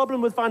here's the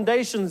problem with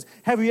foundations.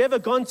 Have you ever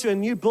gone to a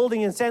new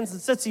building in Sandton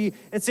City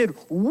and said,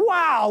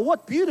 wow,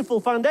 what beautiful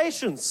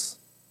foundations?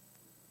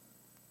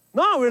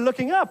 No, we're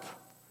looking up.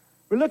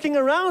 We're looking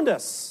around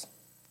us.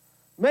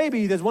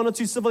 Maybe there's one or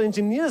two civil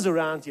engineers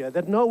around here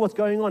that know what's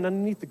going on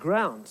underneath the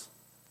ground.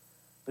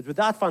 But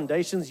without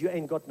foundations, you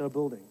ain't got no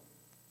building.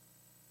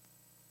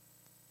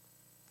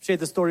 I've shared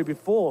the story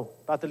before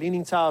about the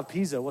Leaning Tower of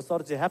Pisa. What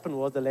started to happen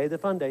was they laid the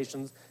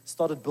foundations,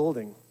 started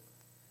building.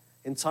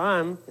 In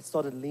time, it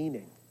started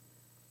leaning.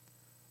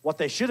 What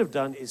they should have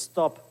done is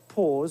stop,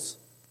 pause,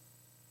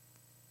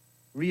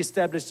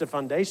 reestablish the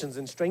foundations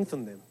and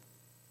strengthen them.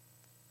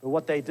 But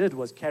what they did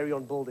was carry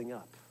on building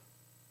up.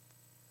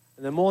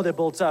 And the more they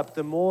built up,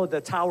 the more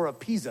the Tower of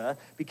Pisa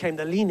became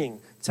the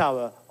Leaning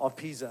Tower of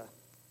Pisa.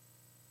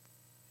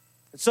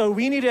 So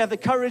we need to have the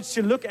courage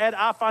to look at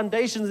our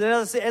foundations.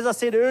 And as I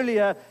said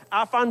earlier,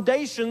 our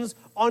foundations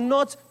are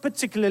not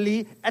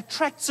particularly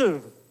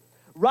attractive.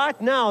 Right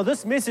now,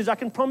 this message, I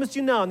can promise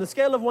you now, on the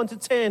scale of 1 to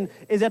 10,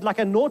 is at like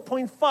a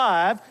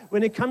 0.5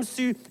 when it comes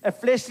to a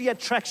fleshly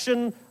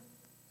attraction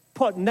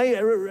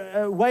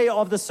way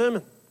of the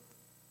sermon.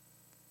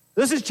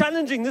 This is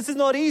challenging. This is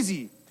not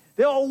easy.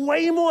 There are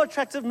way more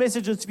attractive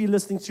messages to be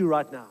listening to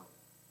right now.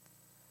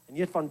 And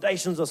yet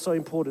foundations are so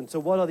important. So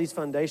what are these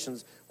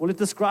foundations? Well, it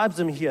describes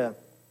them here.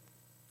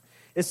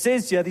 It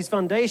says here, these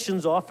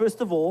foundations are,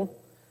 first of all,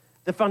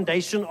 the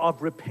foundation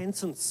of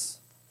repentance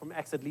from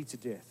acts that lead to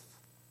death.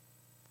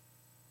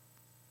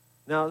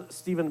 Now,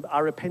 Stephen, I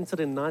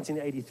repented in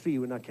 1983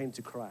 when I came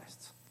to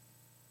Christ.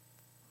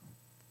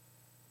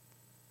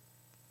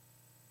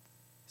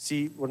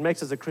 See, what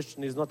makes us a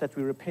Christian is not that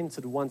we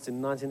repented once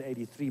in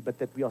 1983, but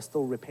that we are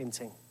still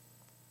repenting.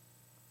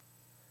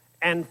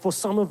 And for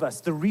some of us,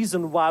 the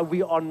reason why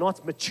we are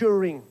not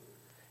maturing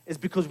is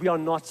because we are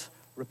not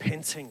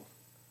repenting.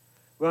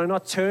 We are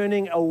not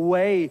turning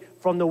away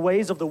from the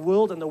ways of the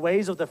world and the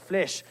ways of the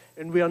flesh.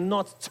 And we are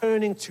not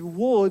turning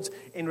towards,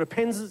 in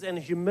repentance and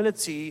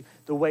humility,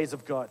 the ways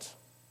of God.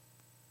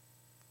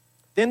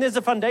 Then there's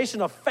a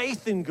foundation of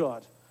faith in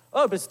God.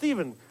 Oh, but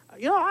Stephen,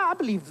 I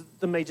believe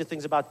the major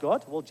things about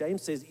God. Well,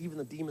 James says even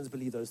the demons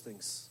believe those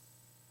things.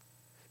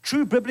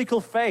 True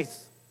biblical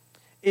faith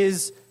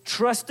is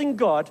trusting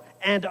God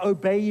and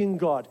obeying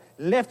God.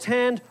 Left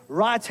hand,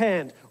 right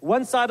hand.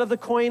 One side of the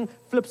coin,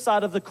 flip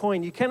side of the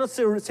coin. You cannot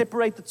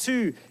separate the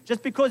two.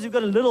 Just because you've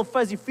got a little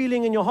fuzzy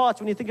feeling in your heart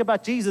when you think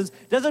about Jesus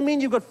doesn't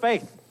mean you've got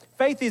faith.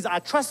 Faith is I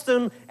trust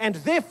him and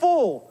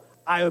therefore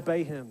I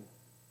obey him.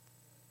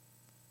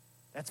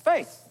 That's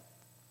faith.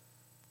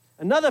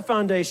 Another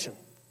foundation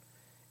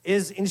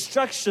is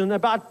instruction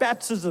about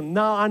baptism.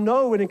 Now, I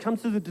know when it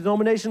comes to the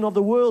denomination of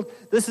the world,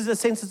 this is a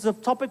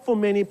sensitive topic for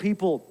many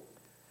people.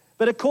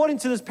 But according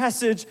to this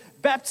passage,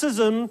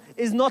 baptism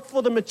is not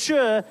for the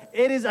mature.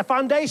 It is a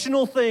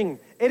foundational thing.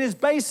 It is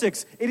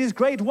basics. It is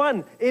grade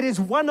 1. It is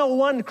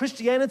 101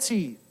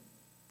 Christianity.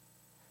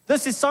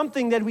 This is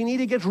something that we need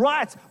to get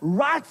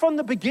right from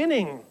the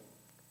beginning.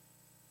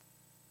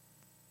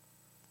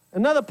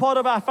 Another part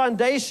of our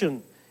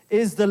foundation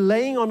is the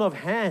laying on of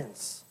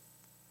hands.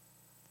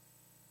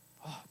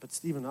 Oh, but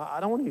Stephen, I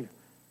don't want to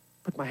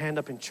put my hand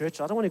up in church.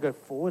 I don't want to go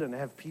forward and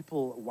have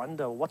people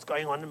wonder what's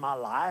going on in my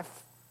life.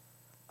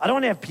 I don't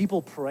want to have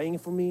people praying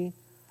for me.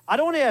 I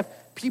don't want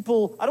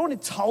to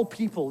tell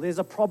people there's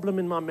a problem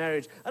in my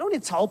marriage. I don't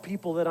want to tell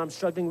people that I'm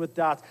struggling with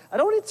doubt. I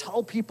don't want to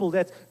tell people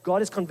that God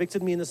has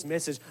convicted me in this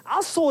message.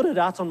 I'll sort it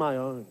out on my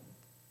own.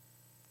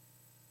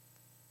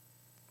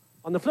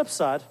 On the flip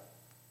side,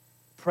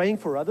 praying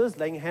for others,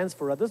 laying hands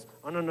for others,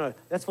 oh, no,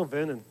 that's for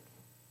Vernon.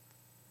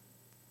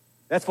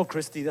 That's for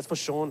Christy, that's for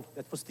Sean,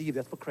 that's for Steve,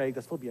 that's for Craig,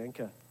 that's for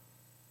Bianca.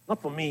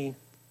 Not for me.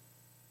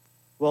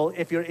 Well,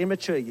 if you're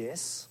immature,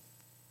 yes.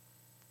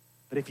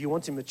 But if you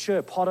want to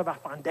mature, part of our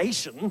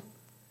foundation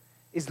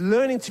is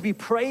learning to be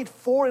prayed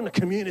for in a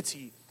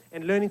community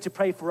and learning to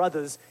pray for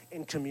others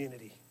in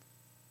community.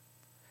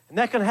 And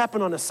that can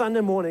happen on a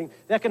Sunday morning.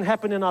 That can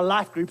happen in our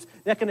life groups.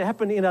 That can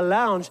happen in a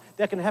lounge.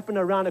 That can happen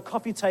around a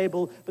coffee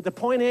table. But the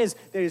point is,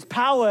 there is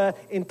power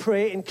in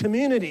prayer in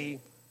community.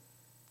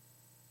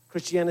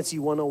 Christianity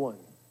 101.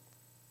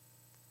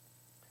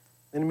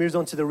 Then it moves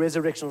on to the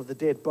resurrection of the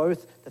dead.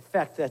 Both the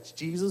fact that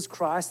Jesus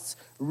Christ's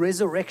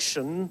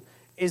resurrection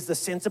is the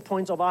center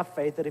point of our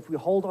faith, that if we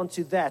hold on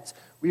to that,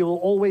 we will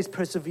always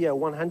persevere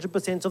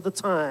 100% of the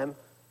time,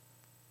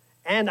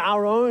 and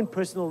our own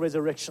personal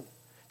resurrection.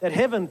 That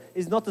heaven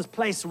is not this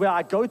place where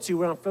I go to,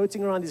 where I'm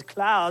floating around these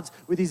clouds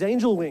with these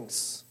angel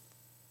wings,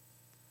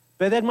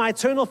 but that my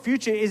eternal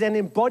future is an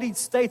embodied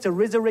state, a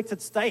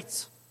resurrected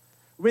state,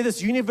 where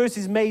this universe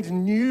is made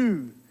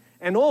new,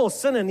 and all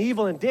sin and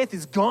evil and death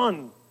is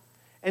gone,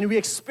 and we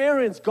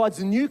experience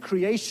God's new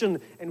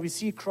creation, and we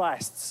see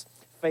Christ's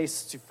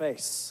face to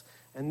face.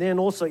 And then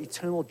also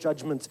eternal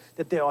judgment,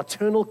 that there are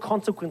eternal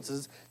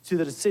consequences to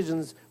the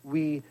decisions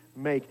we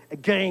make.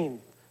 Again,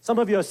 some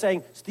of you are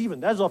saying,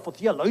 Stephen, those are for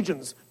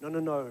theologians.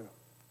 No.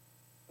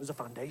 Those are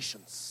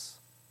foundations.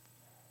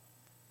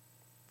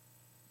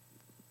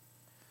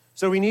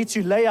 So we need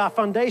to lay our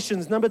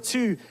foundations. Number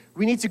 2,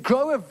 we need to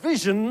grow a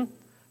vision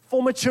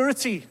for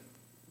maturity.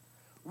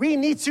 We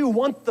need to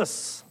want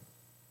this.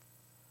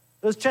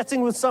 I was chatting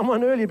with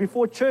someone earlier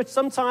before church.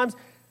 Sometimes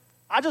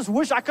I just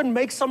wish I could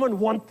make someone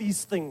want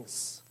these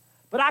things.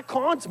 But I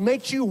can't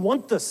make you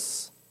want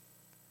this.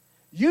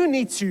 You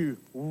need to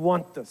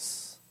want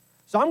this.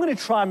 So I'm going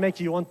to try and make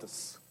you want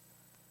this.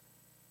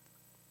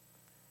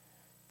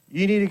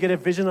 You need to get a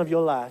vision of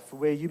your life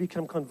where you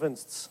become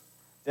convinced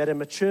that a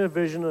mature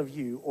version of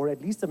you, or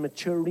at least a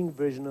maturing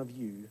version of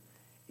you,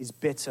 is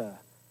better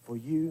for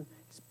you,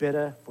 is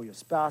better for your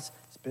spouse,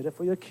 is better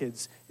for your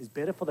kids, is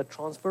better for the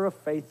transfer of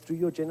faith through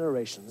your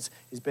generations,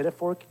 is better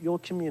for your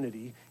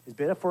community, is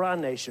better for our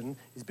nation,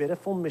 is better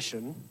for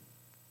mission.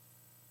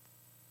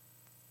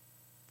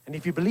 And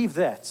if you believe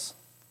that,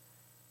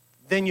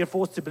 then you're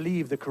forced to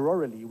believe the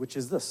corollary, which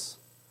is this: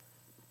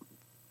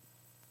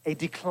 a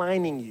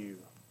declining you,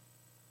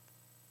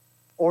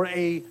 or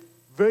a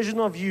version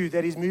of you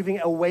that is moving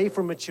away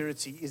from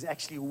maturity, is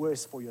actually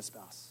worse for your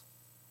spouse,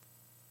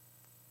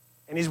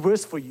 and is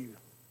worse for you,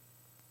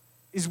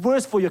 is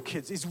worse for your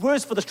kids, is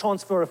worse for the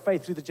transfer of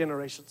faith through the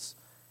generations,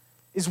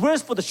 is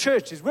worse for the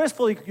church, is worse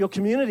for your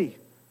community,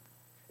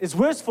 is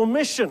worse for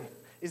mission,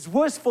 is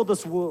worse for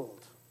this world.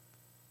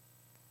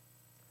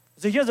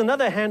 So here's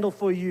another handle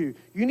for you.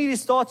 You need to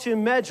start to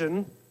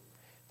imagine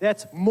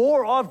that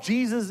more of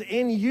Jesus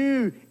in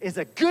you is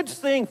a good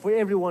thing for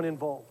everyone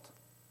involved.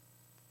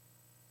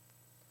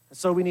 And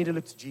so we need to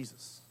look to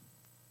Jesus.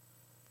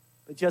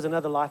 But here's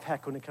another life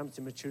hack when it comes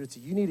to maturity.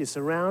 You need to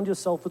surround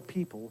yourself with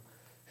people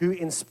who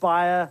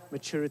inspire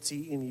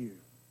maturity in you.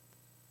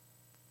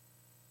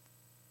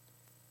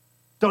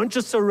 Don't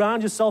just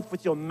surround yourself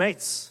with your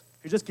mates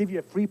who just give you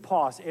a free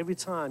pass every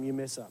time you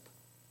mess up.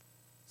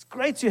 It's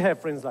great to have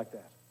friends like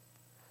that.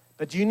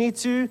 But you need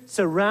to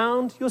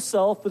surround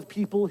yourself with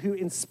people who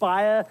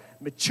inspire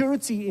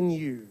maturity in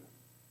you.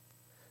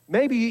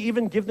 Maybe you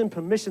even give them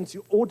permission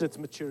to audit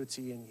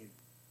maturity in you.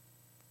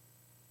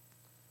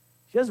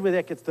 Here's where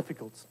that gets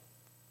difficult.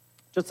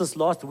 Just this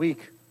last week,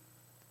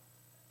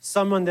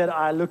 someone that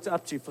I looked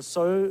up to for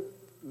so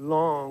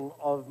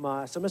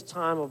much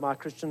time of my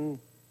Christian,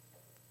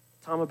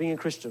 time of being a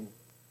Christian,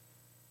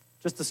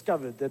 just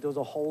discovered that there was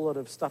a whole lot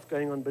of stuff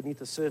going on beneath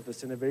the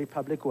surface in a very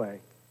public way,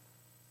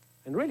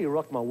 and really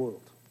rocked my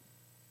world.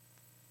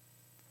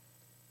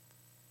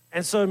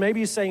 And so maybe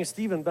you're saying,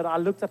 Stephen, but I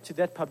looked up to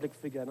that public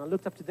figure, and I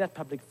looked up to that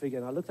public figure,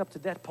 and I looked up to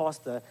that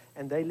pastor,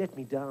 and they let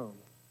me down.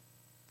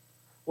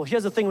 Well,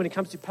 here's the thing when it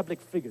comes to public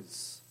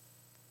figures.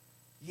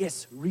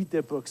 Yes, read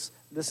their books,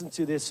 listen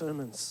to their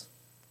sermons,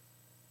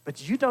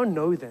 but you don't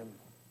know them.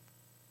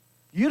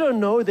 You don't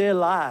know their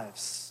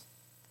lives.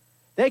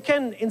 They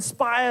can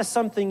inspire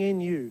something in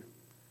you.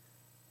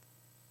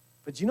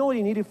 But you know what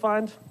you need to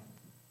find?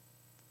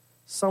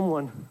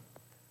 Someone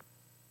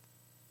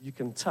you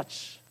can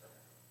touch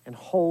and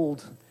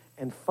hold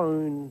and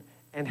phone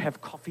and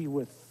have coffee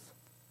with.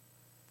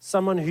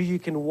 Someone who you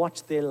can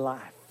watch their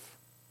life.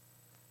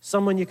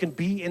 Someone you can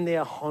be in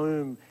their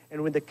home,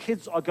 and when the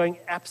kids are going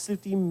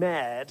absolutely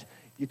mad,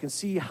 you can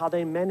see how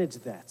they manage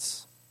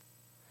that.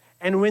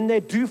 And when they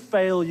do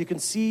fail, you can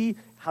see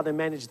how they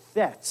manage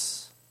that.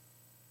 So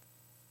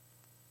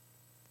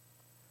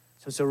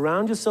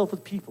surround yourself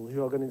with people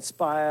who are going to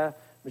inspire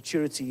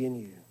maturity in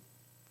you.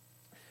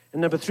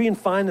 And number 3, and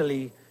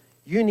finally,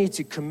 you need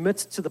to commit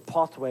to the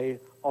pathway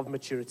of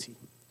maturity.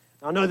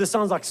 Now, I know this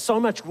sounds like so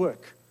much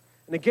work.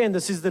 And again,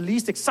 this is the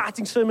least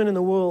exciting sermon in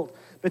the world.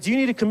 But you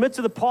need to commit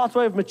to the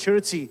pathway of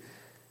maturity.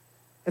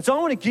 And so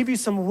I want to give you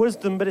some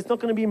wisdom, but it's not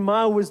going to be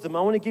my wisdom.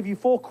 I want to give you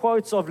 4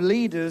 quotes of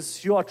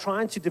leaders who are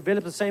trying to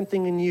develop the same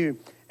thing in you.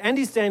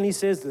 Andy Stanley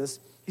says this.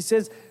 He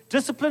says,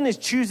 discipline is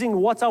choosing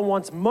what I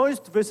want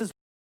most versus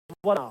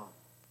what I want now.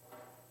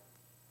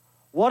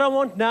 What I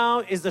want now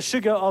is the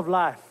sugar of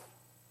life.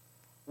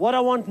 What I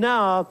want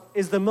now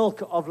is the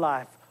milk of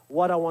life.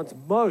 What I want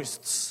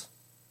most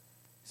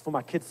is for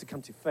my kids to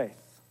come to faith.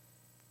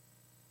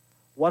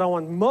 What I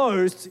want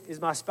most is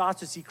my spouse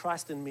to see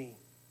Christ in me.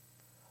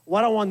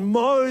 What I want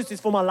most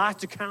is for my life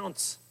to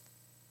count.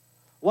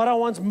 What I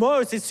want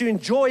most is to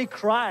enjoy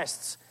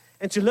Christ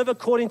and to live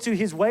according to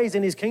His ways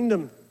and His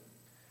kingdom.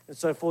 And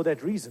so for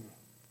that reason,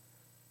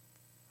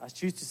 I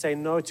choose to say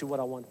no to what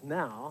I want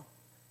now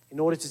in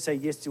order to say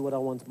yes to what I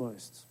want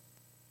most.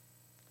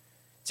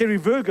 Terry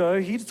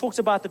Virgo, he talks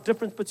about the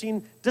difference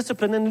between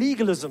discipline and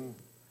legalism.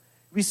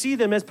 We see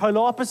them as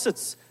polar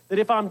opposites, that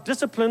if I'm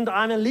disciplined,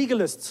 I'm a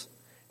legalist.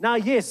 Now,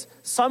 yes,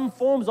 some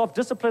forms of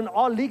discipline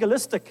are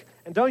legalistic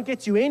and don't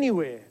get you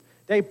anywhere.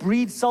 They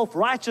breed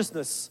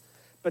self-righteousness.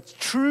 But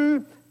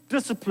true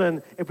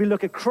discipline, if we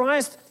look at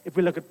Christ, if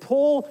we look at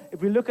Paul,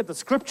 if we look at the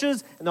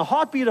scriptures and the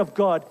heartbeat of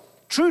God,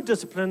 true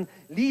discipline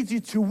leads you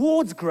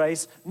towards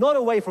grace, not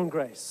away from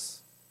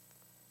grace.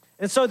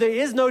 And so there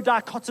is no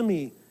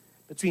dichotomy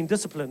between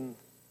discipline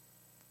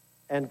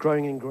and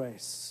growing in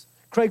grace.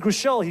 Craig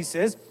Rochelle, he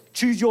says,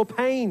 choose your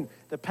pain,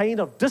 the pain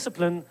of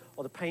discipline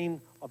or the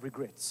pain of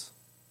regrets.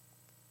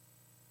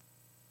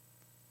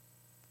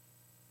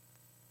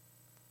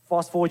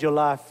 Fast forward your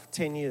life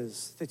 10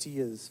 years, 30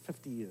 years,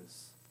 50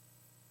 years.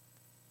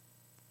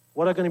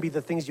 What are going to be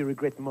the things you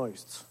regret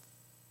most?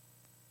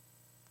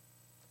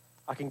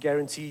 I can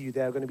guarantee you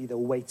they are going to be the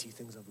weighty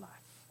things of life.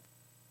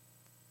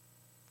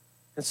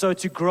 And so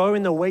to grow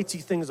in the weighty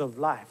things of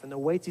life and the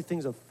weighty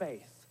things of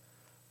faith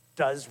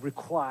does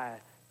require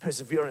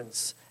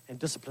perseverance and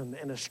discipline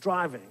and a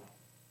striving.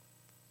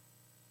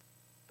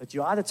 But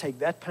you either take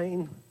that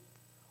pain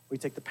or you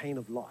take the pain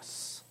of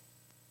loss.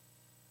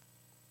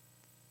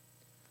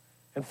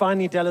 And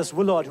finally, Dallas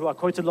Willard, who I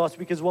quoted last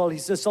week as well, he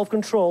says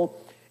self-control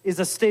is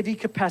a steady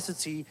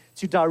capacity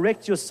to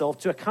direct yourself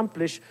to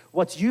accomplish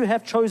what you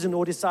have chosen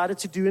or decided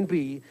to do and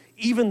be,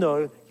 even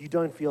though you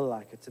don't feel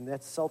like it. And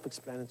that's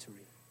self-explanatory.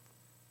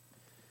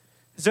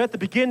 So at the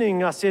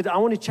beginning, I said, I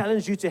want to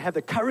challenge you to have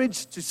the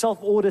courage to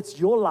self-audit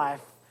your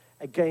life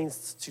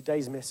against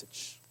today's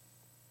message.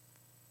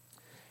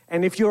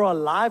 And if you're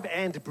alive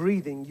and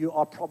breathing, you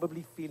are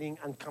probably feeling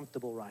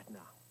uncomfortable right now.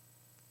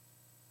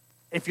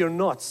 If you're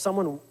not,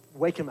 someone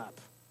wake him up,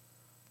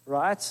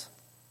 right?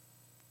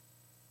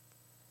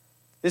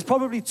 There's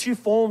probably 2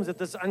 forms that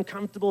this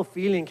uncomfortable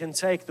feeling can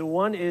take. The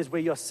one is where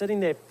you're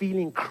sitting there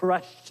feeling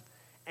crushed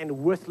and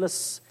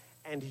worthless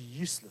and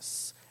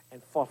useless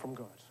and far from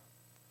God.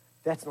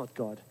 That's not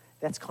God.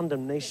 That's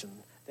condemnation.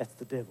 That's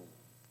the devil.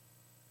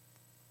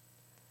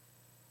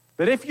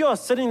 But if you're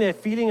sitting there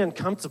feeling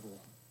uncomfortable,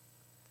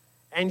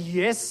 and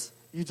yes,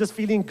 you're just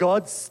feeling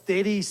God's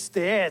steady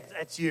stare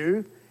at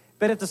you,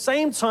 but at the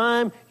same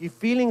time, you're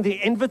feeling the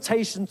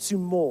invitation to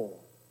more.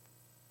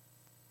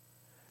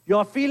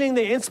 You're feeling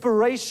the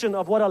inspiration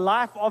of what a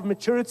life of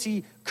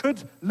maturity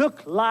could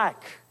look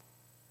like.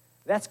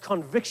 That's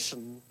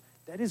conviction.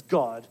 That is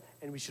God,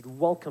 and we should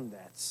welcome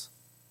that.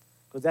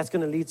 Because that's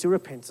going to lead to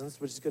repentance,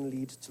 which is going to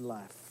lead to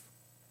life.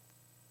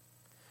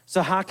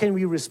 So how can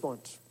we respond?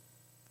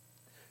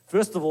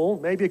 First of all,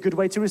 maybe a good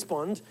way to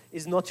respond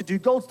is not to do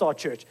Gold Star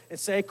Church and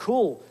say,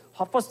 cool,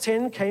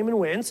 10:30 came and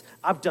went,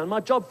 I've done my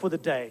job for the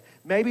day.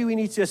 Maybe we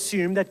need to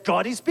assume that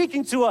God is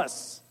speaking to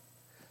us.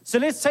 So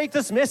let's take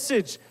this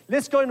message.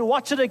 Let's go and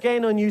watch it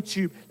again on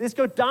YouTube. Let's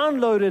go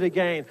download it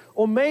again.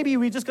 Or maybe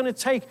we're just going to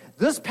take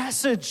this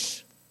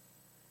passage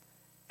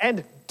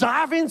and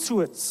dive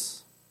into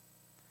it.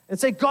 And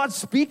say, God,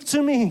 speak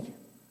to me.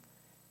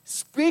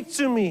 Speak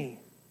to me.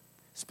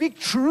 Speak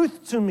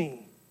truth to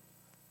me.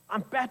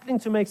 I'm battling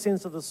to make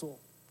sense of this all.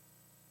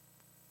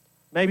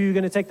 Maybe we're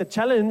going to take the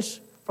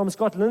challenge from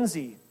Scott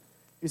Lindsay,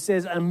 who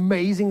says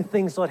amazing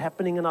things start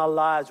happening in our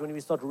lives when we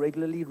start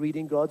regularly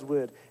reading God's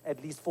word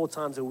at least 4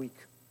 times a week.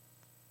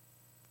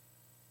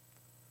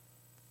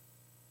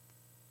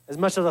 As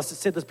much as I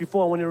said this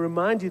before, I want to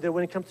remind you that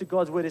when it comes to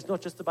God's word, it's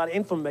not just about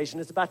information,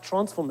 it's about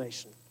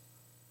transformation.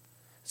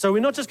 So we're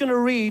not just going to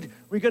read,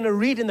 we're going to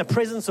read in the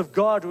presence of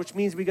God, which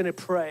means we're going to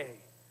pray.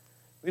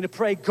 We're going to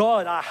pray,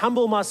 God, I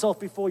humble myself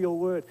before your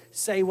word.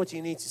 Say what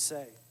you need to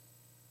say.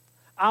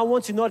 I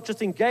want to not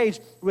just engage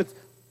with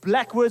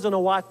black words on a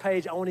white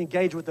page. I want to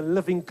engage with the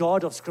living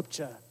God of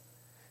Scripture.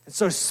 And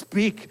so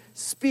speak,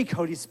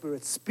 Holy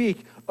Spirit,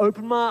 speak.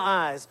 Open my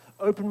eyes,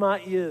 open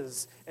my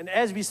ears. And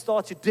as we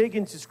start to dig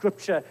into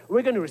Scripture,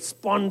 we're going to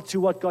respond to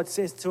what God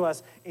says to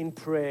us in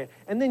prayer.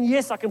 And then,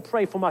 yes, I can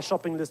pray for my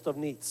shopping list of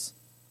needs.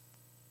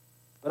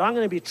 But I'm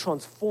going to be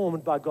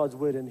transformed by God's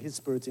Word and His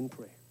Spirit in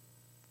prayer.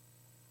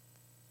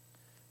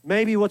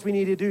 Maybe what we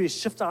need to do is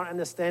shift our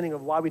understanding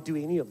of why we do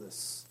any of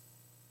this.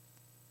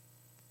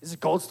 Is it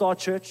Gold Star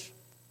Church?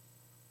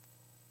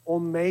 Or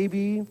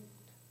maybe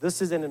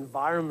this is an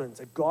environment,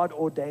 a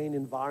God-ordained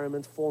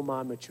environment for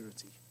my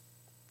maturity.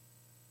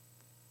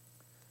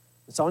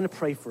 And so I want to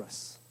pray for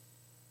us.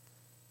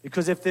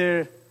 Because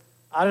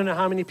I don't know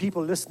how many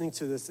people listening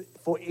to this,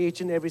 for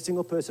each and every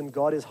single person,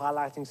 God is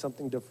highlighting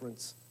something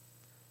different.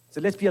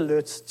 So let's be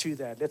alert to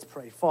that. Let's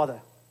pray. Father,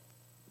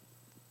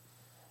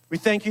 we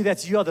thank you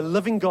that you are the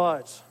living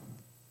God.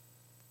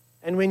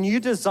 And when you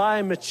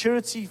desire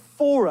maturity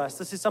for us,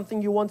 this is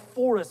something you want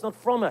for us, not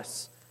from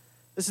us.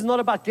 This is not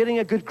about getting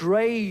a good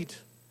grade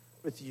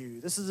with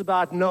you. This is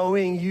about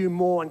knowing you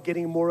more and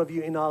getting more of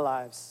you in our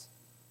lives.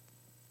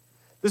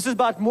 This is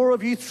about more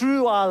of you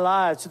through our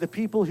lives to the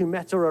people who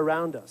matter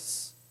around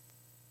us.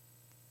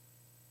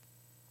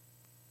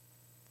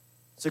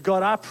 So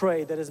God, I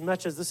pray that as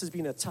much as this has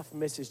been a tough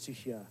message to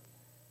hear,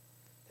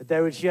 that they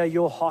would hear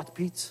your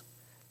heartbeat,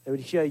 they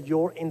would hear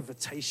your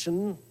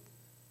invitation,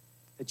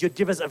 that you'd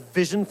give us a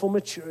vision for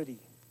maturity.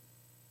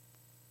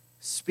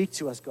 Speak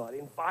to us, God.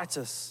 Invite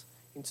us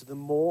into the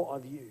more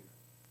of you.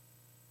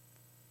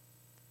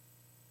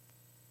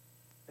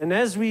 And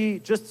as we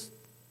just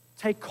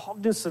take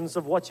cognizance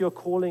of what you're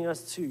calling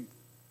us to,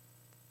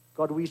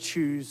 God, we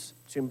choose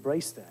to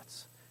embrace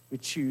that. We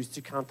choose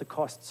to count the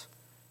cost.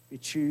 We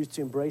choose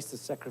to embrace the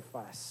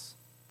sacrifice.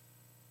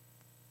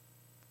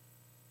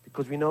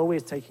 Because we know where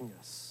it's taking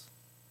us.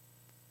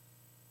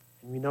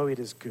 And we know it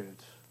is good.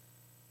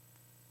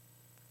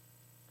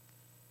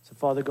 So,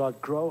 Father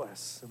God, grow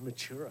us and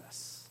mature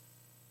us.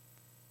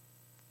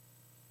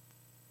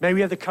 May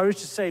we have the courage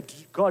to say,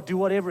 God, do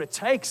whatever it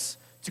takes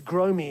to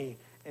grow me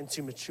and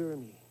to mature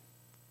me.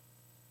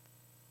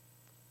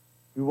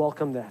 We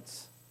welcome that,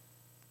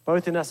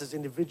 both in us as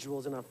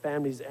individuals, in our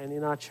families, and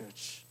in our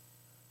church.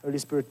 Holy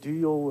Spirit, do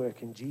your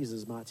work in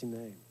Jesus' mighty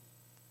name.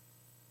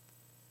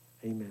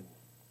 Amen.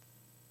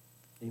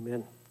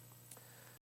 Amen.